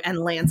through and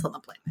lands on the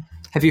planet.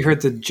 Have you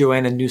heard the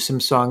Joanna Newsom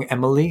song,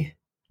 Emily?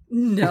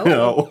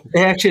 No.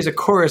 It actually has a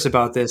chorus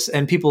about this,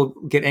 and people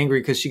get angry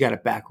because she got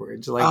it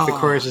backwards. Like the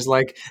chorus is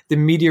like, the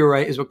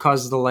meteorite is what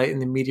causes the light,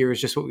 and the meteor is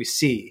just what we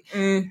see.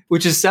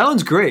 Which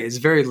sounds great. It's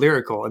very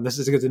lyrical, and this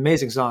is an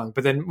amazing song.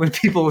 But then when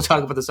people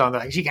talk about the song, they're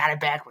like, she got it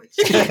backwards.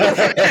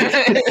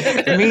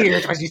 The meteor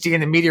is what you see,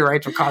 and the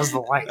meteorite will cause the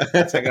light.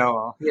 It's like,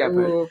 oh,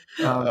 well.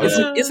 Yeah,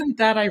 but... Isn't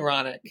that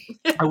ironic?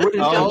 I wouldn't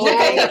No,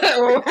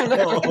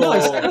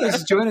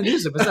 it's Joanna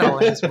Newsom. It's not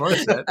Alanis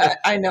Morissette.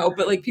 I know,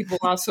 but like people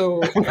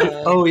also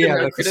like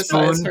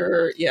criticize the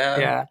her. Yeah.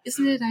 Yeah.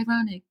 Isn't it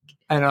ironic?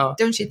 I know.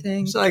 Don't you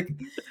think? It's like, do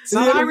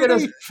you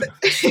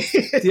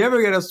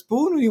ever get a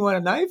spoon when you want a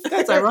knife?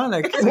 That's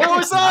ironic. What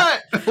was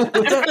that?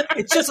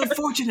 It's just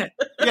unfortunate.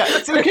 Yeah,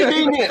 it's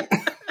inconvenient.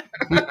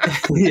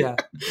 Yeah.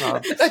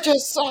 That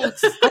just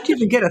sucks. How do you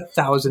even get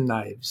 1,000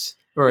 knives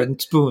or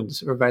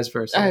spoons or vice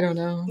versa? I don't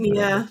know.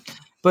 Yeah.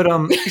 But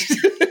what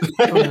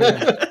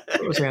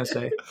was I going to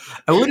say?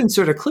 I would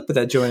insert a clip of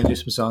that Joanna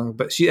Newsom song,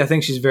 but I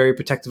think she's very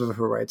protective of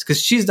her rights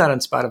because she's not on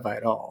Spotify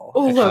at all.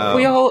 Oh, look,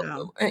 we all,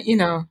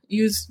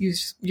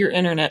 use your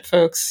internet,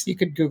 folks. You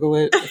could Google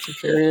it if you're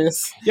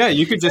curious. Yeah,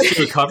 you could just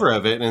do a cover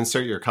of it and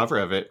insert your cover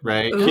of it,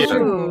 right? Ooh. Yeah.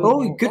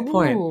 Oh, good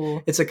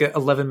point. It's like an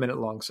 11-minute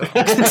long song.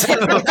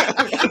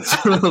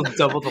 So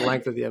double the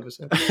length of the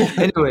episode.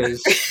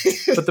 Anyways,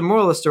 but the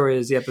moral of the story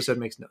is the episode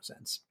makes no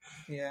sense.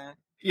 Yeah.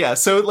 Yeah,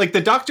 so like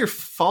the doctor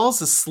falls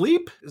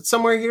asleep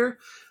somewhere here.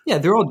 Yeah,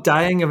 they're all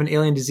dying of an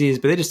alien disease,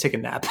 but they just take a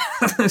nap.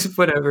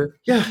 Whatever.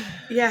 Yeah.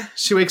 Yeah.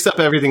 She wakes up,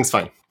 everything's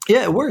fine.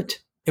 Yeah, it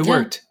worked. It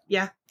worked.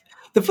 Yeah.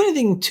 The funny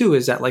thing, too,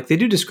 is that like they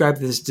do describe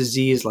this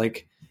disease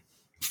like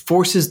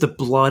forces the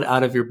blood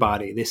out of your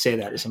body. They say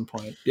that at some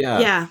point. Yeah.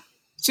 Yeah.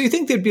 So you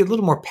think there'd be a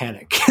little more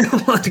panic.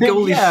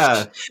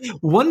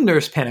 One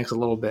nurse panics a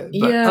little bit,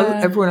 but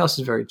everyone else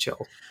is very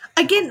chill.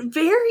 Again,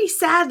 very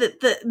sad that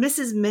the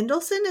Mrs.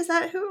 Mendelsohn, is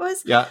that who it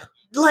was? Yeah.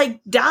 Like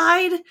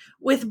died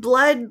with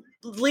blood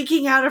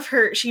leaking out of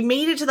her. She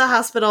made it to the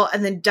hospital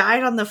and then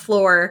died on the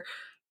floor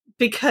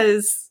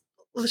because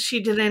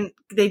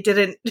they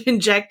didn't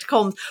inject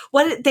Combs.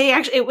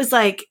 It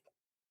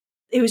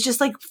was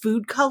just like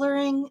food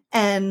coloring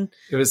and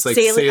it was like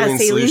saline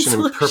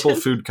solution and purple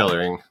food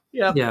coloring.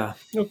 Yep. Yeah.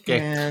 Okay.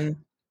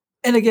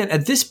 And again,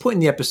 at this point in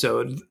the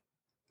episode,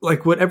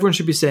 like what everyone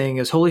should be saying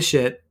is, holy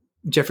shit,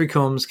 Jeffrey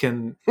Combs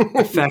can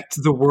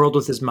affect the world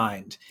with his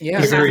mind.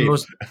 Yeah. He's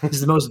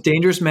the most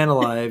dangerous man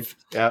alive.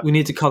 Yeah. We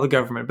need to call the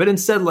government. But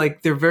instead,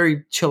 like, they're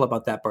very chill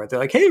about that part. They're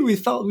like, hey, we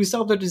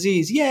solved our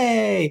disease.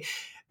 Yay.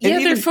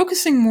 And they're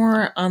focusing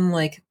more on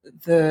like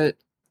the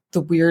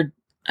weird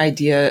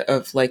idea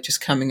of like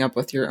just coming up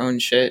with your own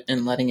shit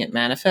and letting it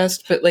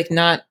manifest, but like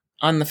not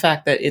on the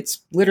fact that it's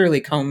literally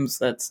Combs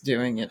that's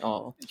doing it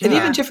all. And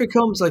even Jeffrey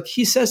Combs, like,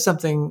 he says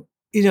something,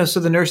 so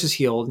the nurse is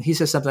healed, and he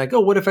says something like,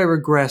 oh, what if I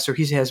regress? Or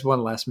he has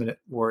one last minute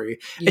worry.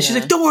 And she's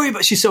like, don't worry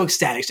about it. She's so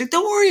ecstatic. She's like,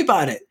 don't worry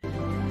about it.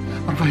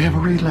 What if I have a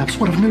relapse?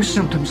 What if new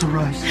symptoms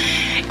arise?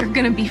 You're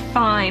gonna be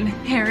fine,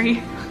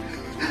 Harry.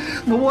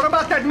 Well, what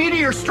about that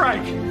meteor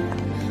strike?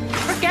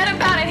 Forget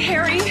about it,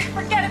 Harry.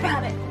 Forget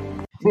about it.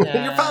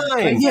 Yeah. You're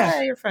fine.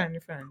 Yeah, you're fine.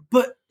 You're fine.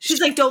 But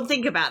she's like, don't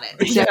think about it.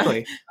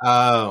 Exactly.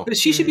 Oh. But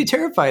she should be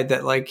terrified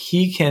that like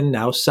he can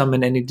now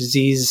summon any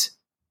disease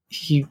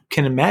he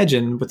can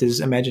imagine with his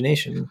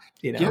imagination,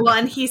 Well,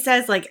 and he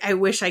says like, I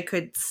wish I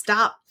could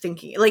stop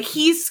thinking. Like,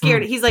 he's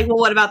scared. He's like, well,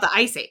 what about the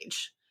Ice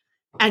Age?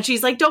 And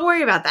she's like, don't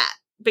worry about that.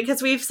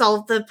 because we've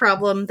solved the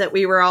problem that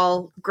we were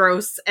all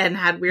gross and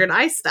had weird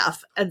eye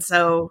stuff. And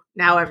so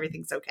now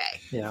everything's okay.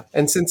 Yeah.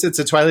 And since it's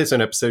a Twilight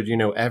Zone episode, you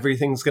know,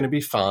 everything's going to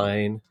be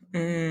fine.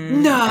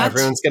 Not.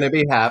 Everyone's going to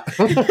be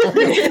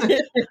happy.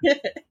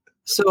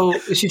 So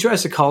she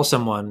tries to call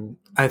someone,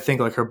 I think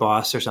like her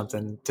boss or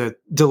something, to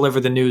deliver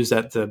the news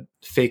that the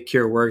fake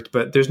cure worked,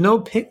 but there's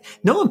no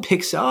one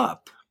picks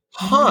up.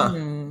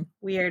 Huh.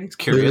 Weird. It's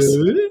curious.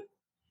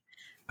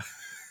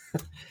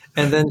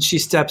 And then she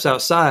steps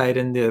outside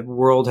and the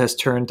world has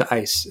turned to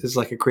ice. It's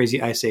like a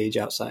crazy ice age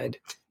outside.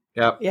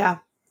 Yep. Yeah.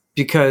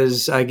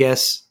 Because I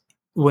guess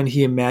when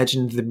he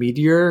imagined the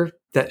meteor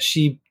that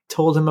she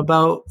told him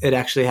about, it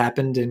actually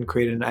happened and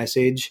created an ice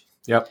age.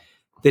 Yep.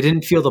 They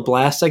didn't feel the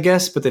blast, I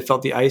guess, but they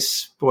felt the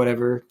ice,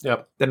 whatever.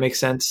 Yep. That makes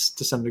sense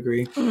to some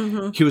degree.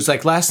 Mm-hmm. He was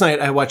like, last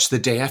night I watched The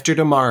Day After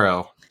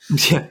Tomorrow.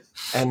 Yeah.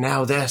 And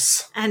now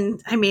this.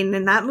 And I mean,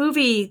 in that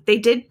movie, they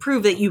did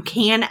prove that you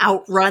can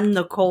outrun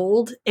the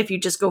cold if you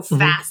just go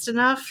fast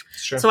enough.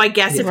 Sure. So I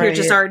guess if you're Right.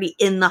 just already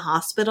in the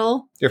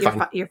hospital, You're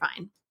fine. You're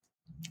fine.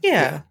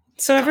 Yeah.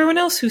 So everyone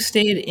else who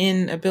stayed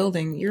in a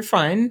building, you're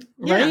fine,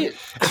 right?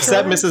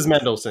 Except Mrs.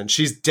 Mendelssohn.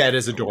 She's dead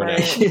as a doornail.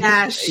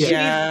 Right.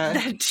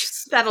 Yeah,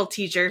 that'll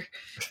teach her.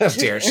 How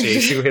dare she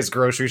do his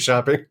grocery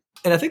shopping?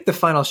 And I think the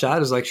final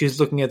shot is like she's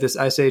looking at this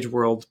ice age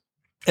world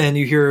and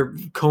you hear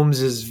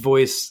Combs's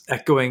voice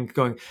echoing,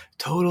 going,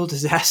 total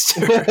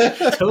disaster.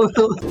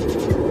 Total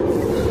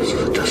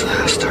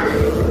Disaster.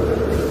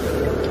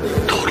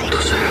 Total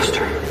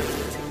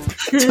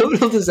disaster.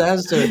 total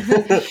disaster.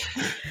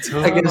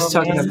 I guess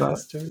talking man. about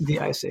the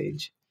ice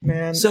age.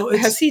 Man, So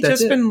it's- has he that's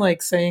just it. been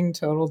like saying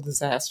total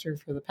disaster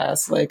for the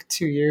past like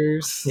 2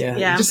 years? Yeah.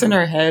 Yeah. Just in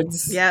our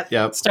heads. Yep.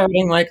 Yep.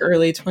 Starting like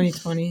early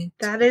 2020.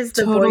 That is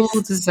the Total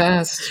voice.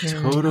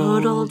 disaster.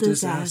 Total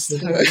disaster.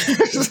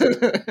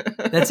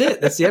 That's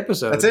it. That's the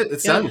episode. That's it.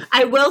 It's done.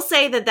 I will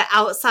say that the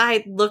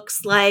outside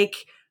looks like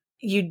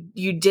you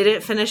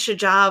didn't finish a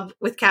job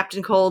with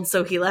Captain Cold,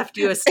 so he left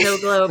you a snow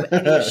globe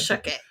and you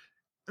shook it.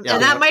 Yeah.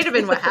 And that might have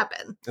been what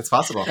happened. It's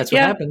possible. That's what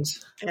Yeah.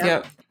 happens.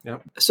 Yeah.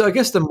 Yep. So I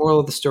guess the moral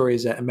of the story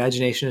is that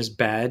imagination is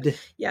bad.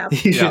 Yeah.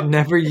 You should Yeah.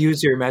 never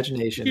use your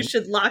imagination. You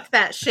should lock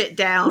that shit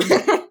down.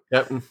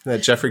 Yep.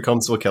 That Jeffrey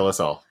Combs will kill us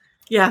all.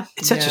 Yeah.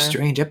 It's such a Yeah.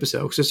 strange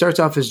episode because it starts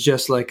off as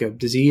just like a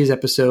disease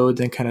episode,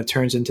 then kind of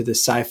turns into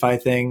this sci-fi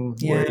thing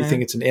where you Yeah.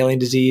 think it's an alien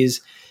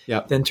disease.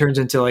 Yep. Then turns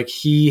into like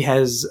he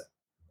has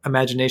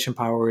imagination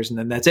powers, and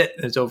then that's it.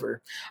 It's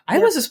over. I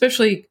was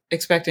especially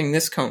expecting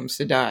this Combs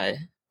to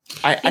die.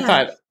 I Yeah.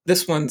 thought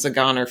this one's a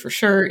goner for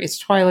sure. It's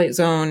Twilight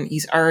Zone.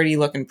 He's already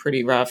looking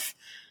pretty rough.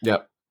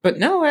 Yep. But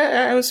no,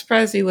 I was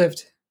surprised he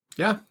lived.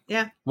 Yeah.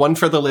 Yeah. One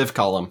for the live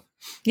column.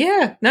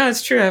 Yeah, no,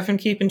 it's true. I've been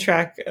keeping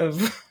track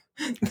of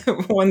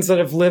the ones that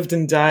have lived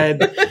and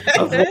died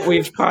of what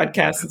we've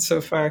podcasted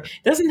so far.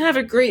 Doesn't have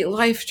a great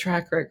life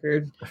track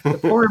record. The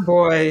poor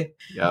boy.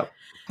 Yep.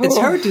 It's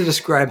Oh. hard to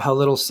describe how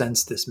little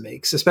sense this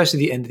makes, especially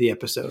the end of the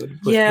episode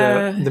with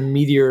Yeah. the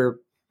meteor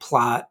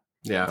plot,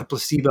 Yeah. the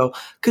placebo,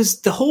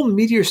 because the whole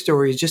meteor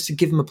story is just to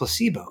give him a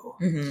placebo.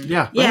 Mhm.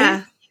 Yeah.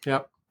 Yeah.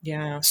 Yep.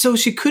 Yeah. So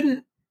she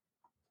couldn't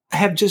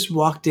have just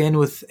walked in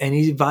with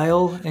any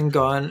vial and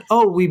gone,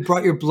 "Oh, we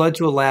brought your blood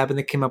to a lab and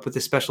they came up with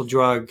this special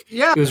drug.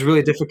 Yeah. It was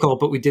really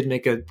difficult, but we did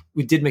make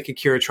a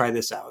cure. Try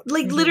this out."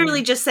 Like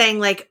literally just saying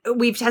like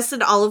we've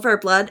tested all of our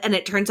blood and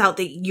it turns out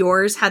that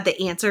yours had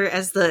the answer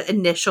as the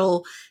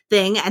initial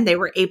thing and they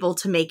were able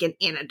to make an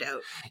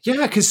antidote.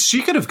 Yeah, because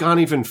she could have gone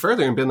even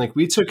further and been like,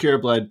 we took your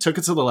blood, took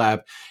it to the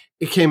lab.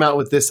 It came out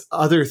with this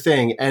other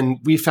thing, and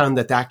we found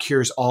that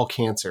cures all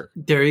cancer,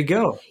 There you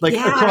go. like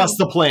Yeah. across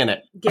the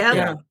planet. Yeah.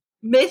 Yeah.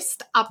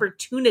 Missed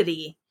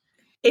opportunity.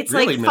 It's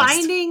Really like missed.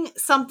 finding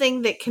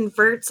something that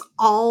converts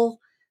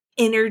all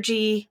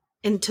energy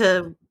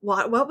into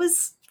what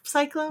was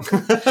Cyclone?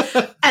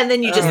 And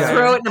then you just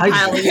throw it in a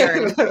pile of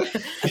urine.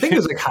 I think it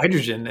was like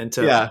hydrogen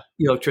into Yeah.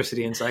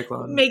 electricity and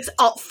cyclone. Makes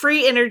all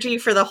free energy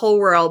for the whole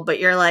world, but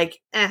you're like,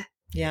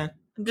 Yeah.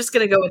 I'm just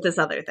gonna go with this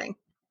other thing.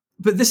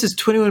 But this is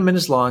 21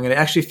 minutes long, and it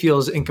actually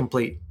feels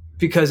incomplete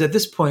because at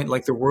this point,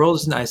 like the world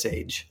is an ice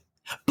age,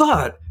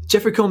 but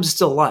Jeffrey Combs is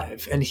still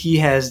alive, and he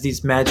has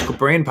these magical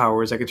brain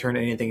powers that could turn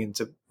anything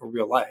into a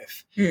real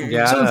life.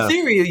 Yeah. So in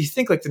theory, you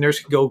think like the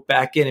nurse could go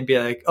back in and be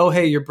like, "Oh,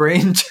 hey, your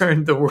brain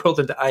turned the world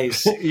into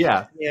ice.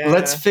 Yeah.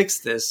 Let's fix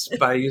this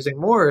by using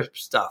more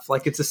stuff."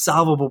 Like it's a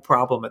solvable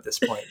problem at this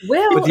point.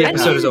 Well, But the I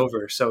episode mean, is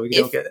over, so you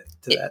don't get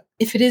to that.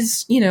 if it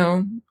is,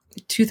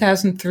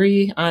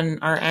 2003 on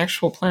our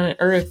actual planet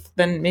Earth,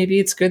 then maybe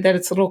it's good that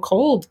it's a little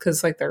cold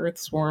because like the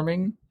Earth's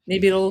warming.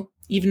 Maybe it'll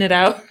even it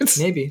out.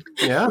 Maybe.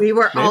 Yeah. We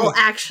were maybe. all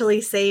actually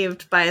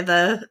saved by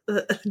the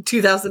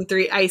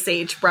 2003 ice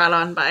age brought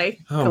on by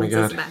Oh my Combs'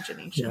 God.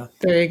 imagination. Yeah.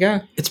 There you go.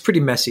 It's pretty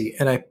messy,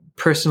 and I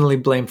personally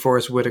blame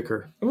Forrest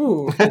Whitaker.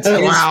 Ooh. It's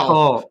his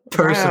fault,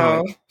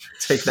 personally. Wow.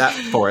 Take that,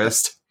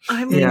 Forrest.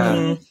 I mean,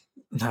 Yeah.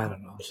 I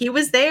don't know. he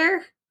was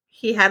there.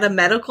 He had a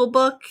medical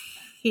book.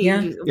 He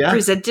Yeah.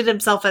 presented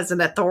himself as an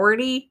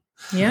authority.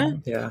 Yeah.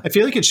 Yeah. I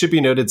feel like it should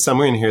be noted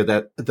somewhere in here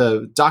that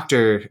the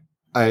doctor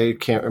I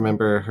can't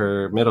remember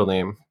her middle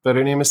name, but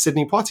her name is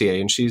Sidney Poitier,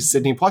 and she's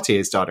Sidney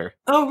Poitier's daughter.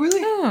 Oh,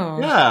 really? Oh.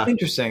 Yeah.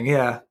 Interesting.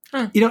 Yeah.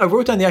 Huh. You know, I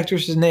wrote down the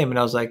actress's name, and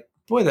I was like,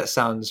 boy, that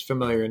sounds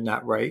familiar and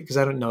not right, because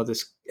I don't know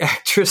this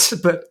actress.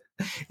 But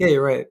yeah,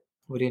 you're right.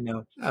 What do you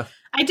know? Oh.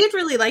 I did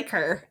really like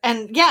her,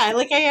 and yeah,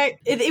 like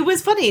it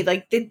was funny.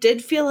 Like it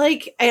did feel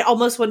like I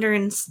almost wonder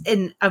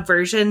in a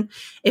version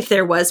if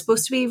there was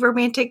supposed to be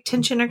romantic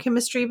tension or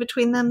chemistry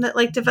between them that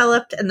like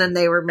developed, and then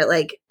they were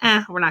like,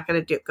 we're not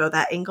going to go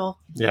that angle.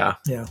 Yeah.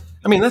 Yeah.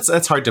 I mean,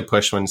 that's hard to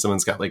push when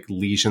someone's got like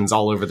lesions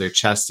all over their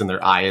chest and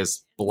their eye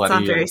is bloody.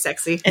 It's not very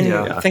sexy.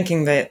 And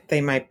thinking that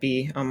they might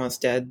be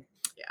almost dead.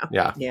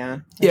 Yeah. Yeah.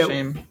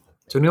 Shame.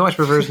 So when we watched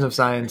Perversion of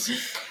Science,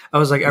 I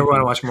was like, I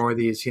want to watch more of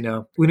these, you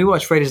know. When we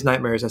watched Freddy's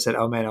Nightmares, I said,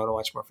 oh man, I want to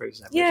watch more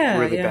Freddy's Nightmares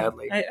really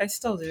badly. I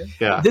still do.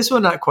 Yeah. This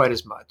one, not quite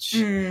as much.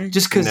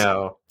 Just because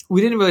we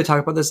didn't really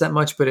talk about this that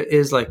much, but it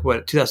is like,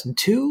 what,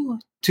 2002?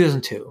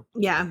 2002.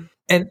 Yeah.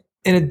 And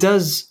it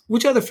does,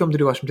 which other film did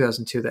we watch from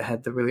 2002 that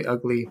had the really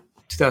ugly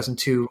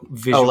 2002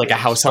 visual? Oh, like a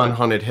House on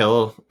Haunted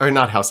Hill? Or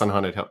not House on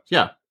Haunted Hill.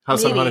 Yeah.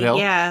 House on Haunted Hill?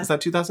 Yeah. Is that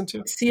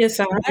 2002?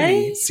 CSI?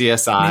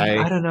 CSI. Maybe,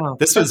 I don't know.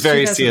 This was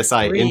very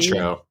CSI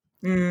intro.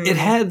 It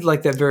had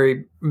like that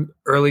very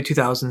early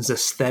 2000s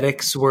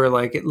aesthetics where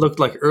like it looked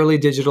like early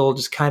digital,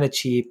 just kind of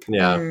cheap.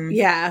 Yeah.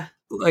 Yeah.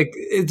 Like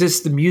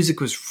the music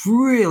was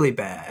really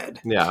bad.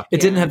 Yeah.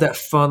 It didn't have that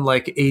fun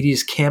like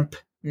 80s camp.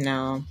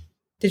 No.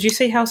 Did you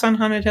say House on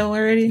Haunted Hill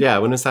already? Yeah.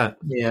 When is that?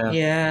 Yeah.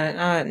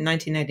 Yeah.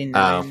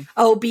 1999.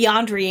 Oh,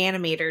 Beyond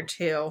Reanimator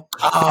too.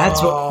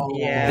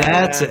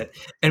 That's it.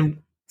 And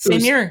same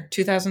year,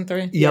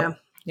 2003. Yep.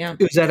 Yeah.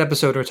 It was that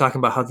episode where we're talking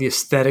about how the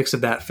aesthetics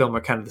of that film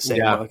are kind of the same.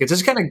 Yeah. Like it's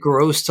just kind of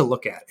gross to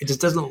look at. It just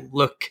doesn't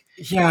look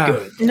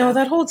good. No,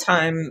 that whole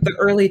time, the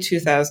early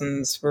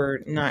 2000s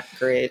were not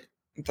great.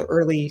 The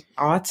early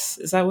aughts,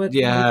 is that what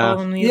you call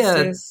them these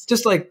days?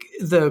 Just like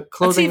the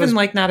clothing. That's even was,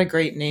 like not a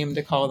great name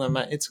to call them.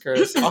 It's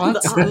gross.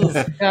 Aughts?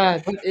 Oh,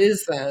 God, what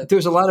is that?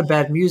 There's a lot of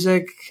bad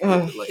music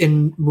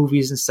in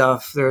movies and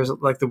stuff. There's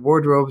like the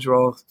wardrobes were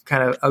all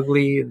kind of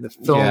ugly, and the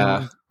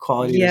film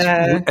quality was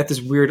at this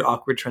weird,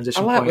 awkward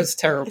transition point. That was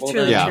terrible. It's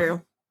really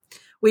true.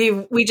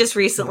 We just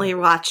recently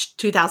watched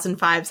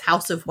 2005's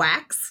House of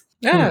Wax.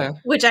 Yeah,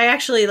 which I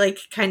actually like.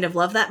 Kind of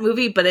love that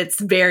movie, but it's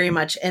very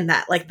much in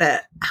that like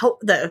the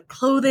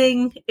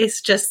clothing is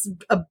just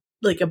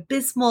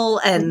abysmal,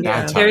 and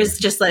there's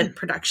just like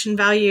production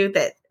value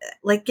that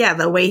like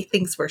the way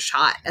things were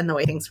shot and the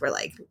way things were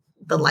like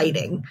the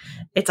lighting,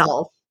 it's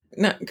all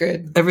not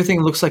good.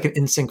 Everything looks like an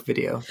NSYNC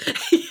video.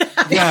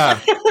 Yeah.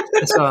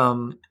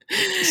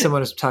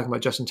 Someone was talking about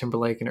Justin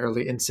Timberlake and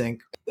early NSYNC.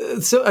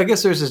 So I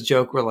guess there's this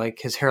joke where like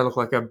his hair looked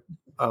like a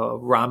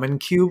ramen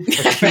cube. A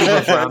cube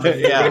of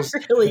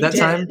ramen really that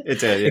time. It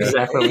did. Yeah.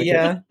 Exactly.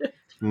 Like it.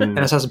 And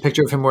I saw some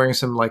picture of him wearing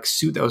some like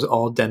suit that was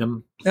all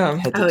denim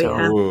head to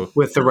toe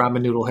with the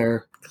ramen noodle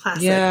hair.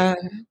 Classic. Yeah.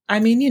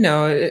 I mean,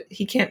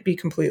 he can't be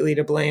completely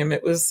to blame.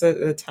 It was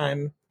the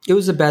time. It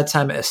was a bad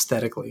time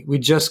aesthetically.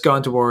 We'd just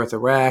gone to war with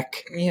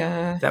Iraq.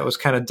 Yeah. That was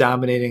kind of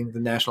dominating the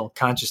national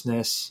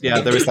consciousness.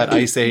 Yeah, there was that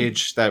ice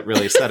age that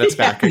really set us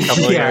back a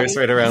couple of years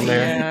right around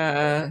there.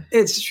 Yeah.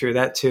 It's true,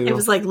 that too. It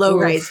was like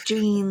low-rise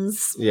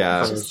jeans.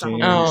 Yeah.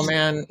 Oh,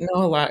 man.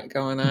 No, a lot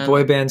going on.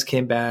 Boy bands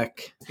came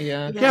back.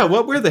 Yeah. Yeah,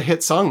 what were the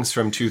hit songs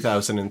from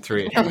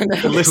 2003?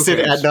 Listed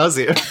ad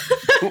nauseum.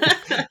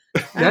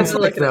 That's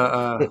like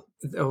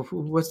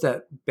what's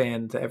that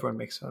band that everyone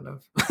makes fun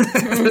of?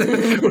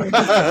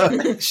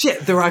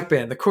 Shit, the rock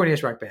band, the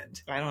corniest rock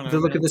band. I don't know. The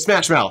look at the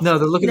Smash Mouth. No,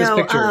 the look at this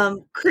picture.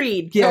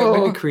 Creed. Yeah,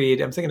 maybe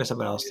Creed. I'm thinking of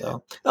someone else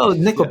though. Oh,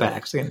 Nickelback. I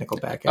was thinking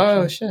Nickelback. Actually.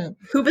 Oh shit.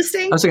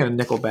 Hoobastank? I was thinking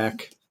of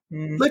Nickelback.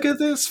 Look at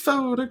this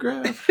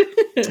photograph.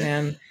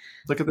 Man.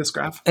 Look at this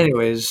graph.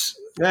 Anyways,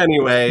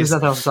 there's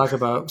nothing else to talk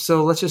about.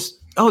 So let's just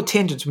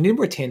tangents. We need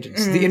more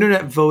tangents. The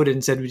internet voted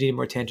and said we need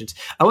more tangents.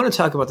 I want to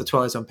talk about the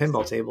Twilight Zone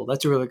pinball table.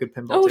 That's a really good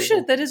pinball table. Oh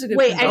shit, that is a good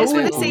Wait, pinball I just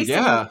want to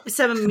table. say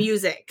some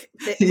music.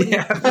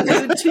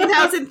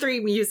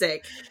 2003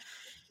 music.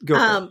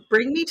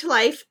 Bring Me to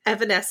Life,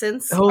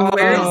 Evanescence.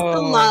 Where's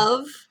the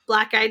Love,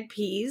 Black Eyed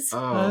Peas.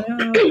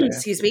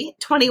 Excuse me.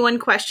 21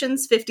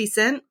 Questions, 50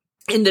 Cent.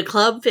 In the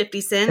Club, 50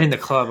 Cent. In the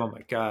Club, oh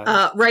my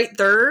god. Right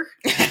There.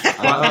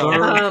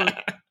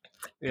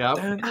 Yeah.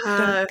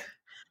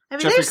 I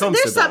mean, there's some,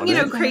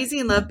 Crazy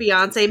in Love,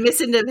 Beyonce,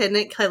 Miss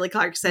Independent, Kelly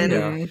Clarkson.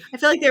 Yeah. I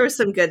feel like there was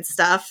some good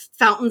stuff.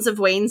 Fountains of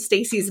Wayne,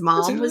 Stacey's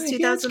Mom was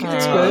 2003.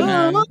 That's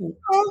good.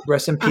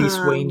 Rest in peace,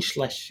 Wayne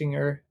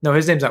Schlesinger. No,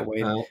 his name's not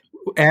Wayne.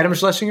 Adam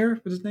Schlesinger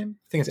was his name?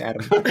 I think it's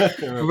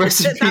Adam.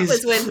 Rest in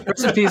peace.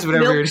 Rest in peace,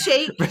 whatever your name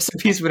is. Rest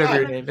in peace,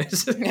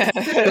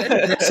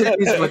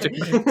 what's your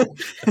name?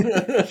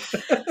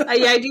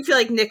 I do feel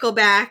like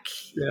Nickelback.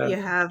 Yeah. You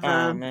have,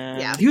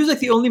 yeah. He was like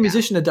the only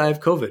musician to die of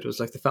COVID. It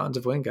was like the Fountains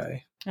of Wayne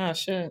guy. Oh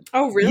shit!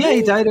 Oh really? Yeah,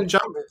 he died of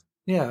John.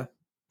 Yeah,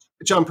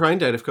 John Prine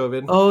died of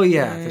COVID. Oh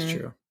yeah, that's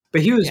true.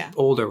 But he was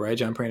older, right?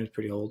 John Prine was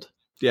pretty old.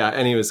 Yeah,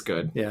 and he was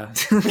good. Yeah.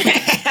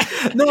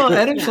 No,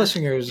 Adam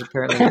Schlesinger is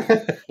apparently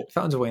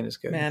Fountains of Wayne is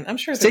good. Man, I'm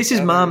sure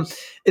Stacey's Mom.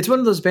 It's one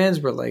of those bands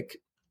where like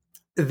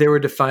They Were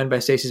Defined by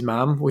Stacey's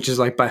Mom, which is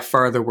like by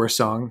far the worst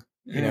song.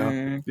 You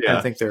know,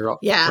 I think they're all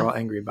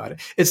angry about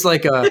it. It's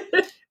like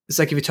it's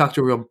like if you talk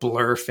to a real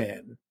Blur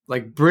fan.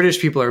 Like British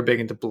people are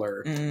big into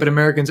Blur, but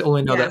Americans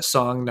only know that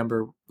song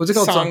number. What's it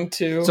called? Song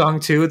 2.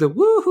 Song 2, the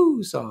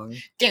woohoo song.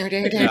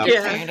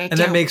 And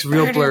that makes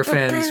real Blur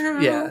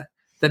fans. Yeah.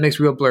 That makes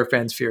real Blur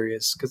fans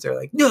furious because they're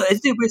like, no,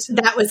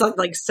 that was on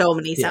like so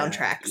many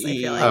soundtracks. I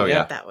feel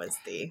like that was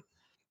the.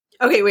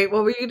 Okay, wait.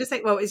 What were you going to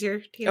say? What was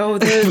your team? Oh,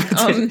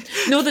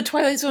 the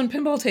Twilight Zone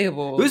pinball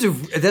table.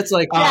 That's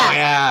like,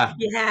 yeah.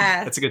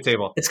 That's a good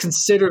table. It's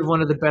considered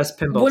one of the best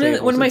pinball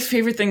tables. One of my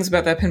favorite things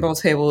about that pinball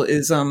table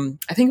is, I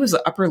think it was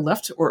the upper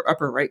left or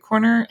upper right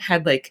corner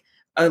had like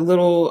a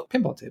little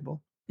pinball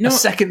table. No, a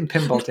second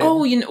pinball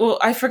table. Oh,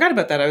 I forgot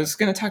about that. I was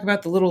going to talk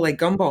about the little like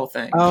gumball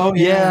thing. Oh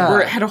yeah,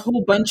 where it had a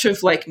whole bunch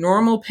of like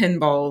normal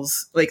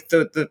pinballs, like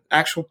the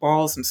actual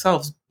balls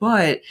themselves,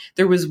 but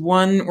there was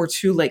 1 or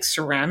 2 like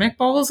ceramic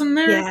balls in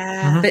there.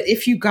 Yeah, that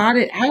if you got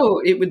it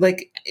out, it would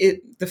like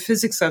it. The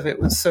physics of it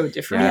was so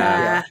different.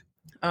 Yeah.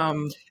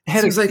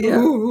 It was like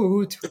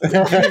ooh,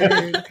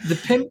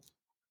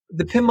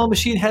 the pinball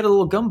machine had a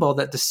little gumball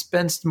that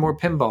dispensed more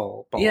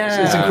pinball balls.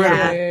 Yeah, it's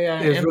incredible. Yeah.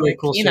 It was and really like,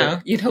 cool. You know,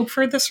 you'd hope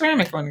for the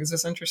ceramic one because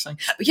it's interesting.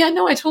 But yeah,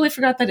 no, I totally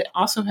forgot that it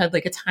also had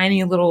like a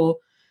tiny little,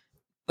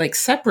 like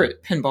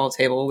separate pinball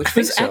table, which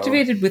was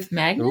activated with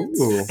magnets.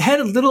 Ooh. It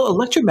had a little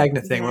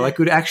electromagnet thing where like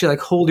you would actually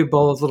like hold your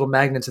ball with little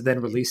magnets and then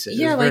release it.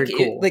 Yeah, it was like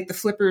very cool. like the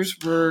flippers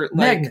were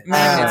like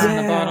magnets in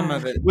the bottom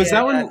of it. Was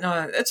that one?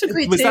 No, that's a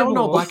great. Was table. that one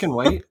all black and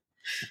white?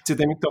 Did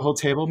they make the whole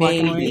table black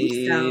and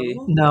white?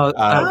 So. No,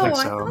 I don't think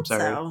I so. I'm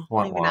sorry. So.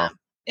 Maybe not.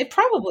 It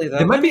probably though.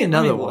 There might be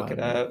another look one. It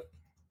up.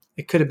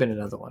 It could have been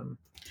another one.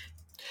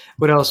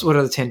 What else? What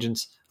other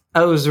tangents?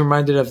 I was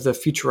reminded of the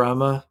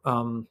Futurama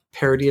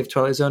parody of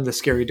Twilight Zone, The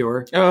Scary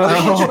Door.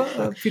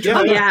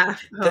 Futurama. Yeah.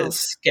 The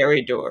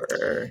Scary Door.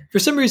 For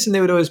some reason,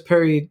 they would always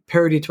parody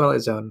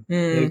Twilight Zone.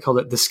 They called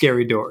it The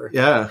Scary Door.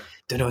 Yeah.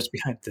 Don't know what's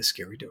behind The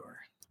Scary Door.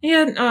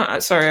 Yeah,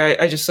 sorry,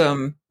 I just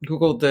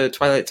Googled the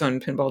Twilight Zone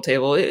pinball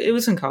table. It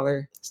was in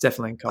color. It's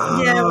definitely in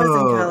color. Yeah, it was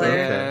in color.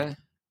 Okay.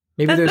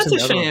 Maybe there's that's a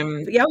another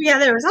shame. Yeah,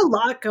 there was a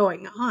lot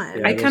going on.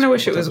 Yeah, I kind of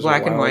wish it was those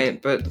black are and wild.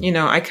 white, but you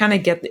know, I kind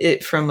of get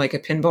it from like a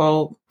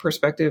pinball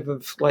perspective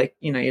of like,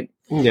 you know,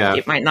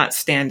 it might not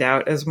stand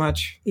out as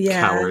much.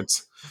 Yeah.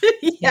 Cowards.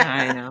 Yeah,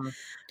 I know.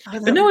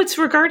 But no, it's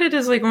regarded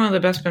as like one of the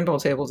best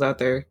pinball tables out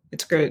there.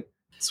 It's great.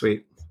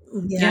 Sweet.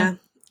 Yeah.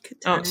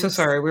 Oh, so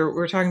sorry.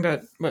 We're talking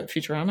about what,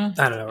 Futurama?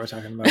 I don't know what we're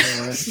talking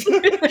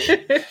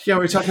about. Yeah,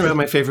 we're talking about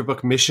my favorite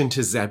book, Mission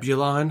to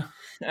Zebulon.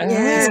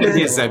 Yeah. It's going to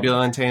be a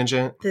Zebulon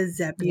tangent. The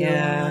Zebulon.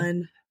 Yeah.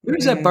 There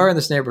was that bar in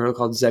this neighborhood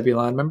called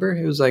Zebulon. Remember?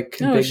 It was like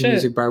a Oh, big shit.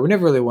 music bar. We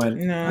never really went.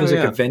 No. It was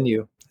like yeah. a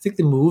venue. I think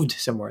they moved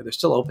somewhere. They're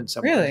still open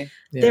somewhere. Really?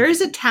 Yeah. There is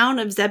a town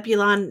of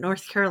Zebulon,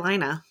 North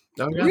Carolina.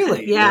 Oh, yeah.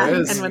 Really? Yeah,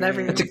 There is. and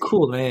whatever. That's a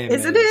cool name.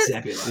 Isn't man. it?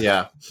 Zebulon.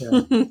 Yeah.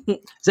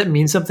 Does that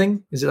mean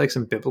something? Is it like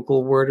some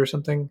biblical word or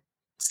something?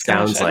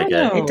 Sounds I like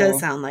don't it. It does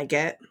sound like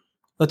it.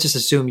 Let's just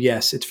assume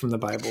yes, it's from the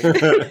Bible.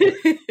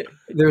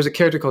 There was a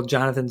character called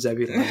Jonathan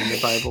Zebulon in the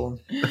Bible.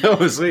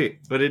 Oh, sweet.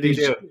 What did he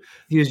do?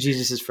 He was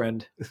Jesus'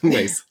 friend.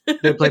 Nice. They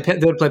would play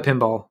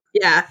pinball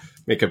Yeah,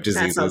 Make up that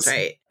diseases. sounds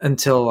right.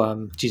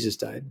 until Jesus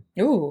died.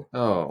 Ooh.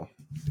 Oh.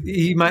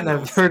 You might not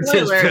have heard this.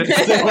 Spoiler. But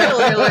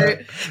Spoiler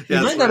alert.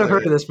 you might not have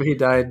heard of this, but he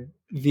died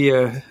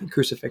via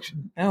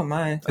crucifixion. Oh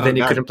my. And then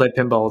you God. couldn't play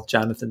pinball with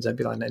Jonathan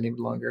Zebulon any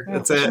longer.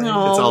 That's it.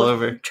 Oh. It's all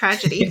over.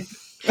 Tragedy.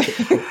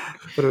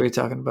 What are we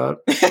talking about?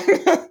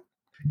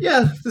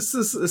 Yeah, this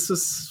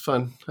was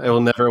fun. I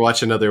will never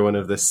watch another one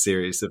of this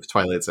series of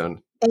Twilight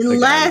Zone.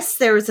 Unless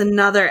there was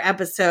another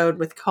episode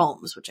with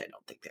Combs, which I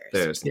don't think there is.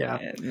 There's Yeah.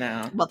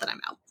 No. Well, then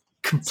I'm out.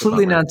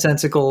 Completely bummer.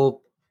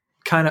 nonsensical,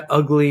 kind of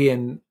ugly,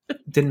 and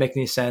didn't make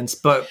any sense.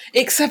 But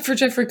Except for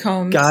Jeffrey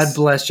Combs. God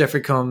bless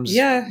Jeffrey Combs.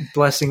 Yeah.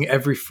 Blessing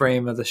every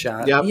frame of the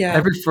shot. Yep. Yeah.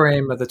 Every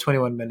frame of the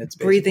 21 minutes.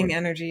 Basically. Breathing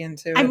energy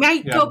into it. I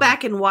might Yeah. go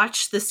back and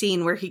watch the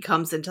scene where he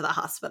comes into the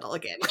hospital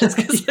again, just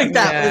because like,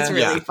 that Yeah. was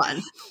really Yeah.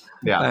 fun.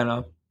 Yeah. I don't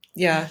know.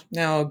 Yeah,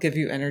 now I'll give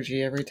you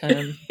energy every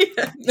time. He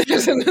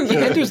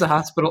enters the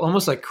hospital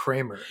almost like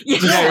Kramer. Yeah.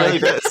 Yeah, it really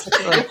does.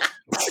 Like,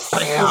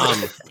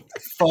 bam,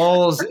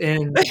 falls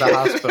in the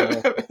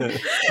hospital,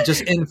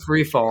 just in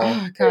free fall.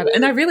 Oh god,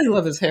 and I really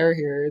love his hair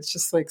here. It's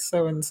just like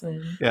so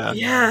insane. Yeah.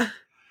 Yeah.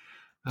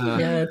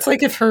 Yeah, it's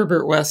like if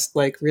Herbert West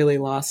like really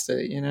lost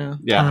it, you know?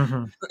 Yeah.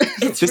 Mhm.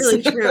 It's This-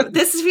 really true.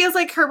 This feels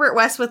like Herbert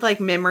West with like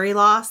memory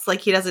loss.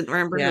 Like he doesn't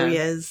remember Yeah. who he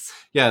is.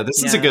 Yeah,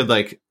 this is a Yeah. good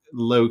like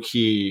low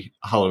key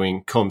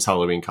Combs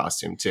Halloween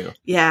costume too.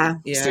 Yeah.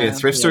 Just in a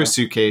thrift store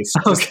suitcase,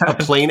 Oh, just a God.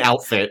 plain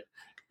outfit,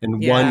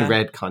 and Yeah. one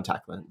red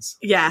contact lens.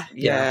 Yeah.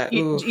 Yeah.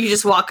 You, ooh. you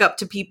just walk up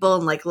to people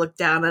and like look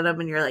down at them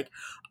and you're like,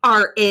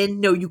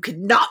 RN, no, you could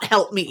not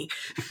help me.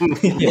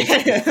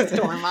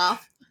 Storm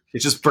off. You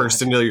just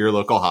burst into your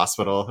local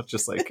hospital,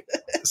 just like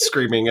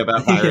screaming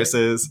about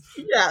viruses.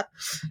 Yeah.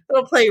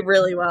 It'll play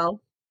really well.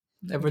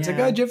 Everyone's Yeah.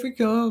 like, "Oh, Jeffrey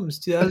Combs,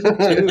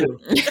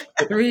 2002,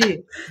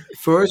 3.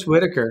 Forrest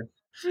Whitaker."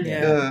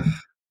 Yeah.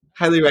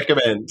 Highly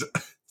recommend.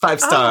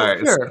 5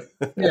 stars. Sure.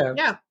 Yeah.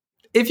 Yeah.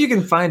 If you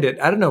can find it,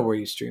 I don't know where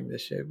you stream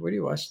this shit. Where do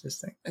you watch this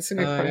thing? That's a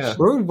good question. Yeah.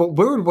 Where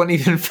would one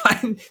even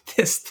find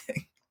this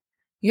thing?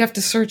 You have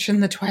to search in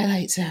the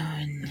Twilight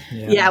Zone.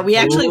 Yeah, we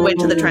actually went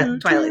to the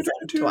Twilight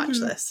Zone to watch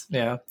this.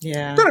 Yeah.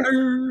 Yeah.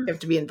 You have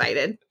to be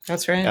invited.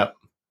 That's right. Yep.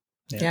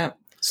 Yeah.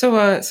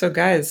 So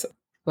guys,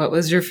 what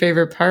was your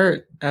favorite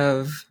part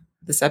of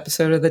this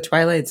episode of the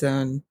Twilight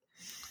Zone?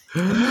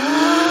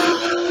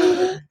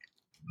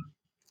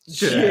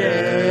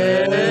 Jeffrey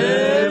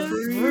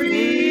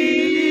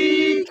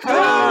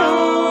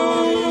Combs.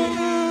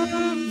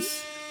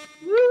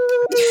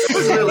 That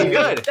was really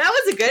good. That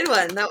was a good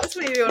one. That was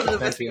maybe one of the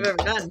best we've ever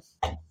done.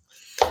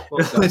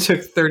 It only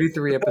took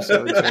 33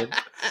 episodes.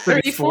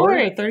 34.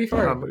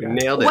 Oh my God.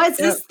 Nailed it. Was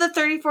this the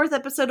 34th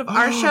episode of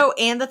our show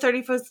and the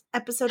 34th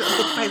episode of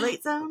the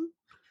Twilight Zone?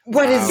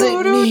 What does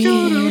it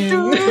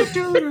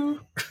mean?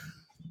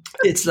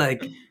 It's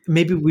like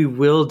maybe we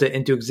willed it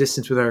into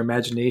existence with our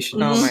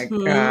imagination. Oh my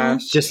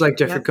gosh. Just like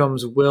Jeffrey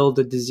Combs willed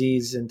the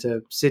disease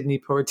into Sidney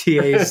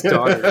Poitier's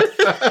daughter.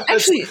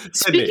 Actually,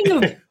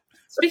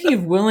 speaking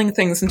of willing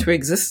things into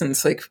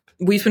existence, like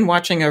we've been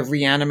watching a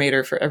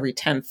Reanimator for every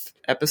 10th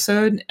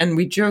episode, and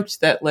we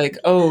joked that like,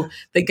 oh,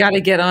 they got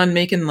to get on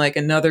making like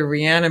another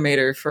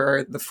Reanimator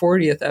for the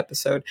 40th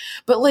episode.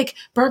 But like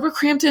Barbara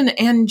Crampton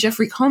and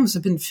Jeffrey Combs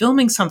have been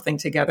filming something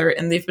together,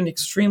 and they've been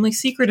extremely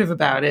secretive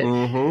about it.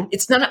 Mm-hmm.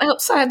 It's not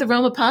outside the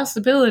realm of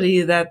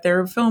possibility that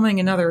they're filming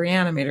another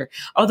Reanimator,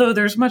 although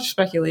there's much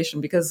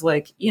speculation because,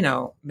 like, you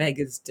know, Meg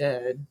is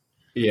dead.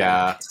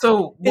 Yeah.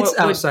 So It's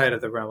outside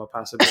of the realm of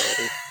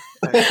possibility.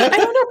 I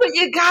don't know, but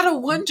you gotta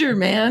wonder,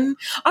 man.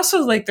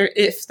 Also, like,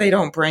 if they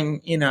don't bring,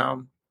 you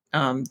know,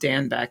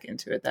 Dan back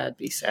into it, that'd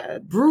be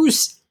sad.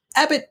 Bruce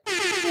Abbott.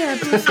 Yeah,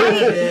 Bruce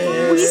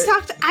We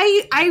talked.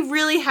 I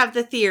really have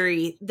the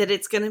theory that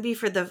it's going to be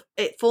for the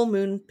Full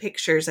Moon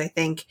Pictures, I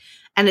think,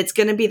 and it's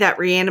going to be that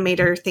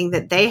Reanimator thing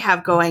that they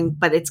have going,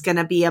 but it's going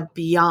to be a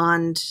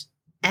Beyond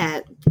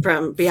and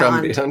Beyond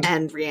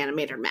and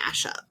Reanimator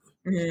mashup.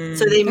 Mm,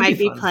 so they might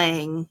be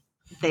playing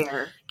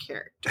their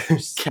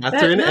characters.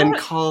 Catherine and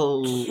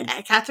Colin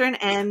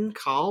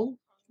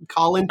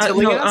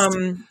Tillinghast?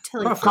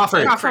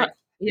 Crawford.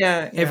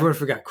 Yeah. Everyone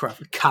forgot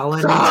Crawford.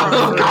 Colin.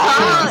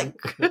 Crawford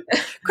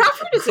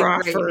is a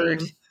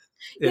great name.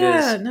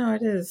 Yeah, no,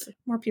 it is.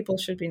 More people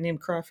should be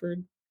named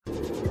Crawford.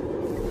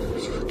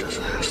 This is a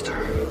disaster.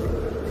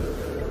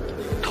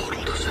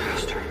 Total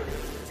disaster.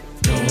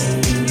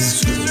 Don't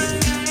scream.